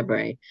in your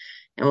library,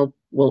 and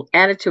we'll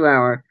add it to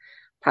our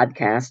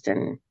podcast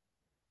and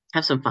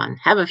have some fun.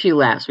 Have a few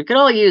laughs. We could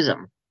all use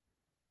them.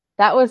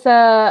 That was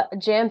a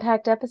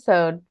jam-packed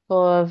episode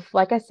full of,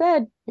 like I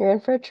said, you're in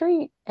for a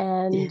treat.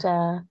 And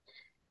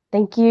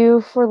thank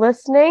you for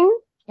listening.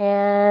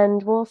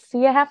 And we'll see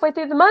you halfway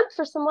through the month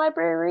for some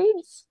library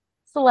reads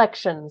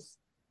selections.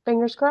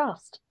 Fingers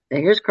crossed.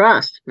 Fingers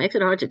crossed. Makes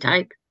it hard to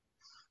type.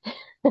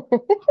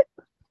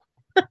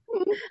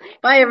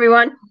 Bye,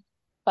 everyone.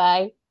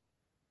 Bye.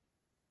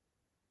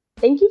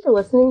 Thank you for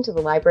listening to the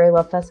Library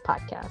Love Fest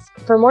podcast.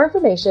 For more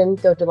information,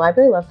 go to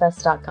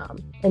librarylovefest.com.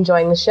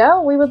 Enjoying the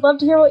show? We would love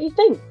to hear what you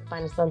think.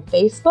 Find us on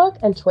Facebook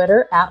and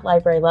Twitter at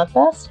Library Love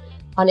Fest,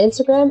 on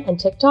Instagram and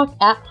TikTok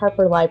at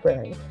Harper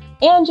Library.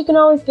 And you can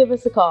always give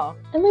us a call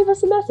and leave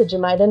us a message. You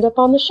might end up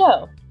on the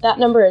show. That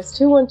number is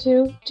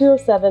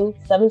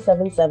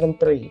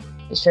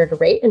 212-207-7773. Be sure to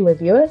rate and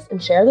review us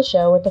and share the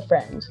show with a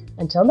friend.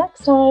 Until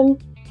next time.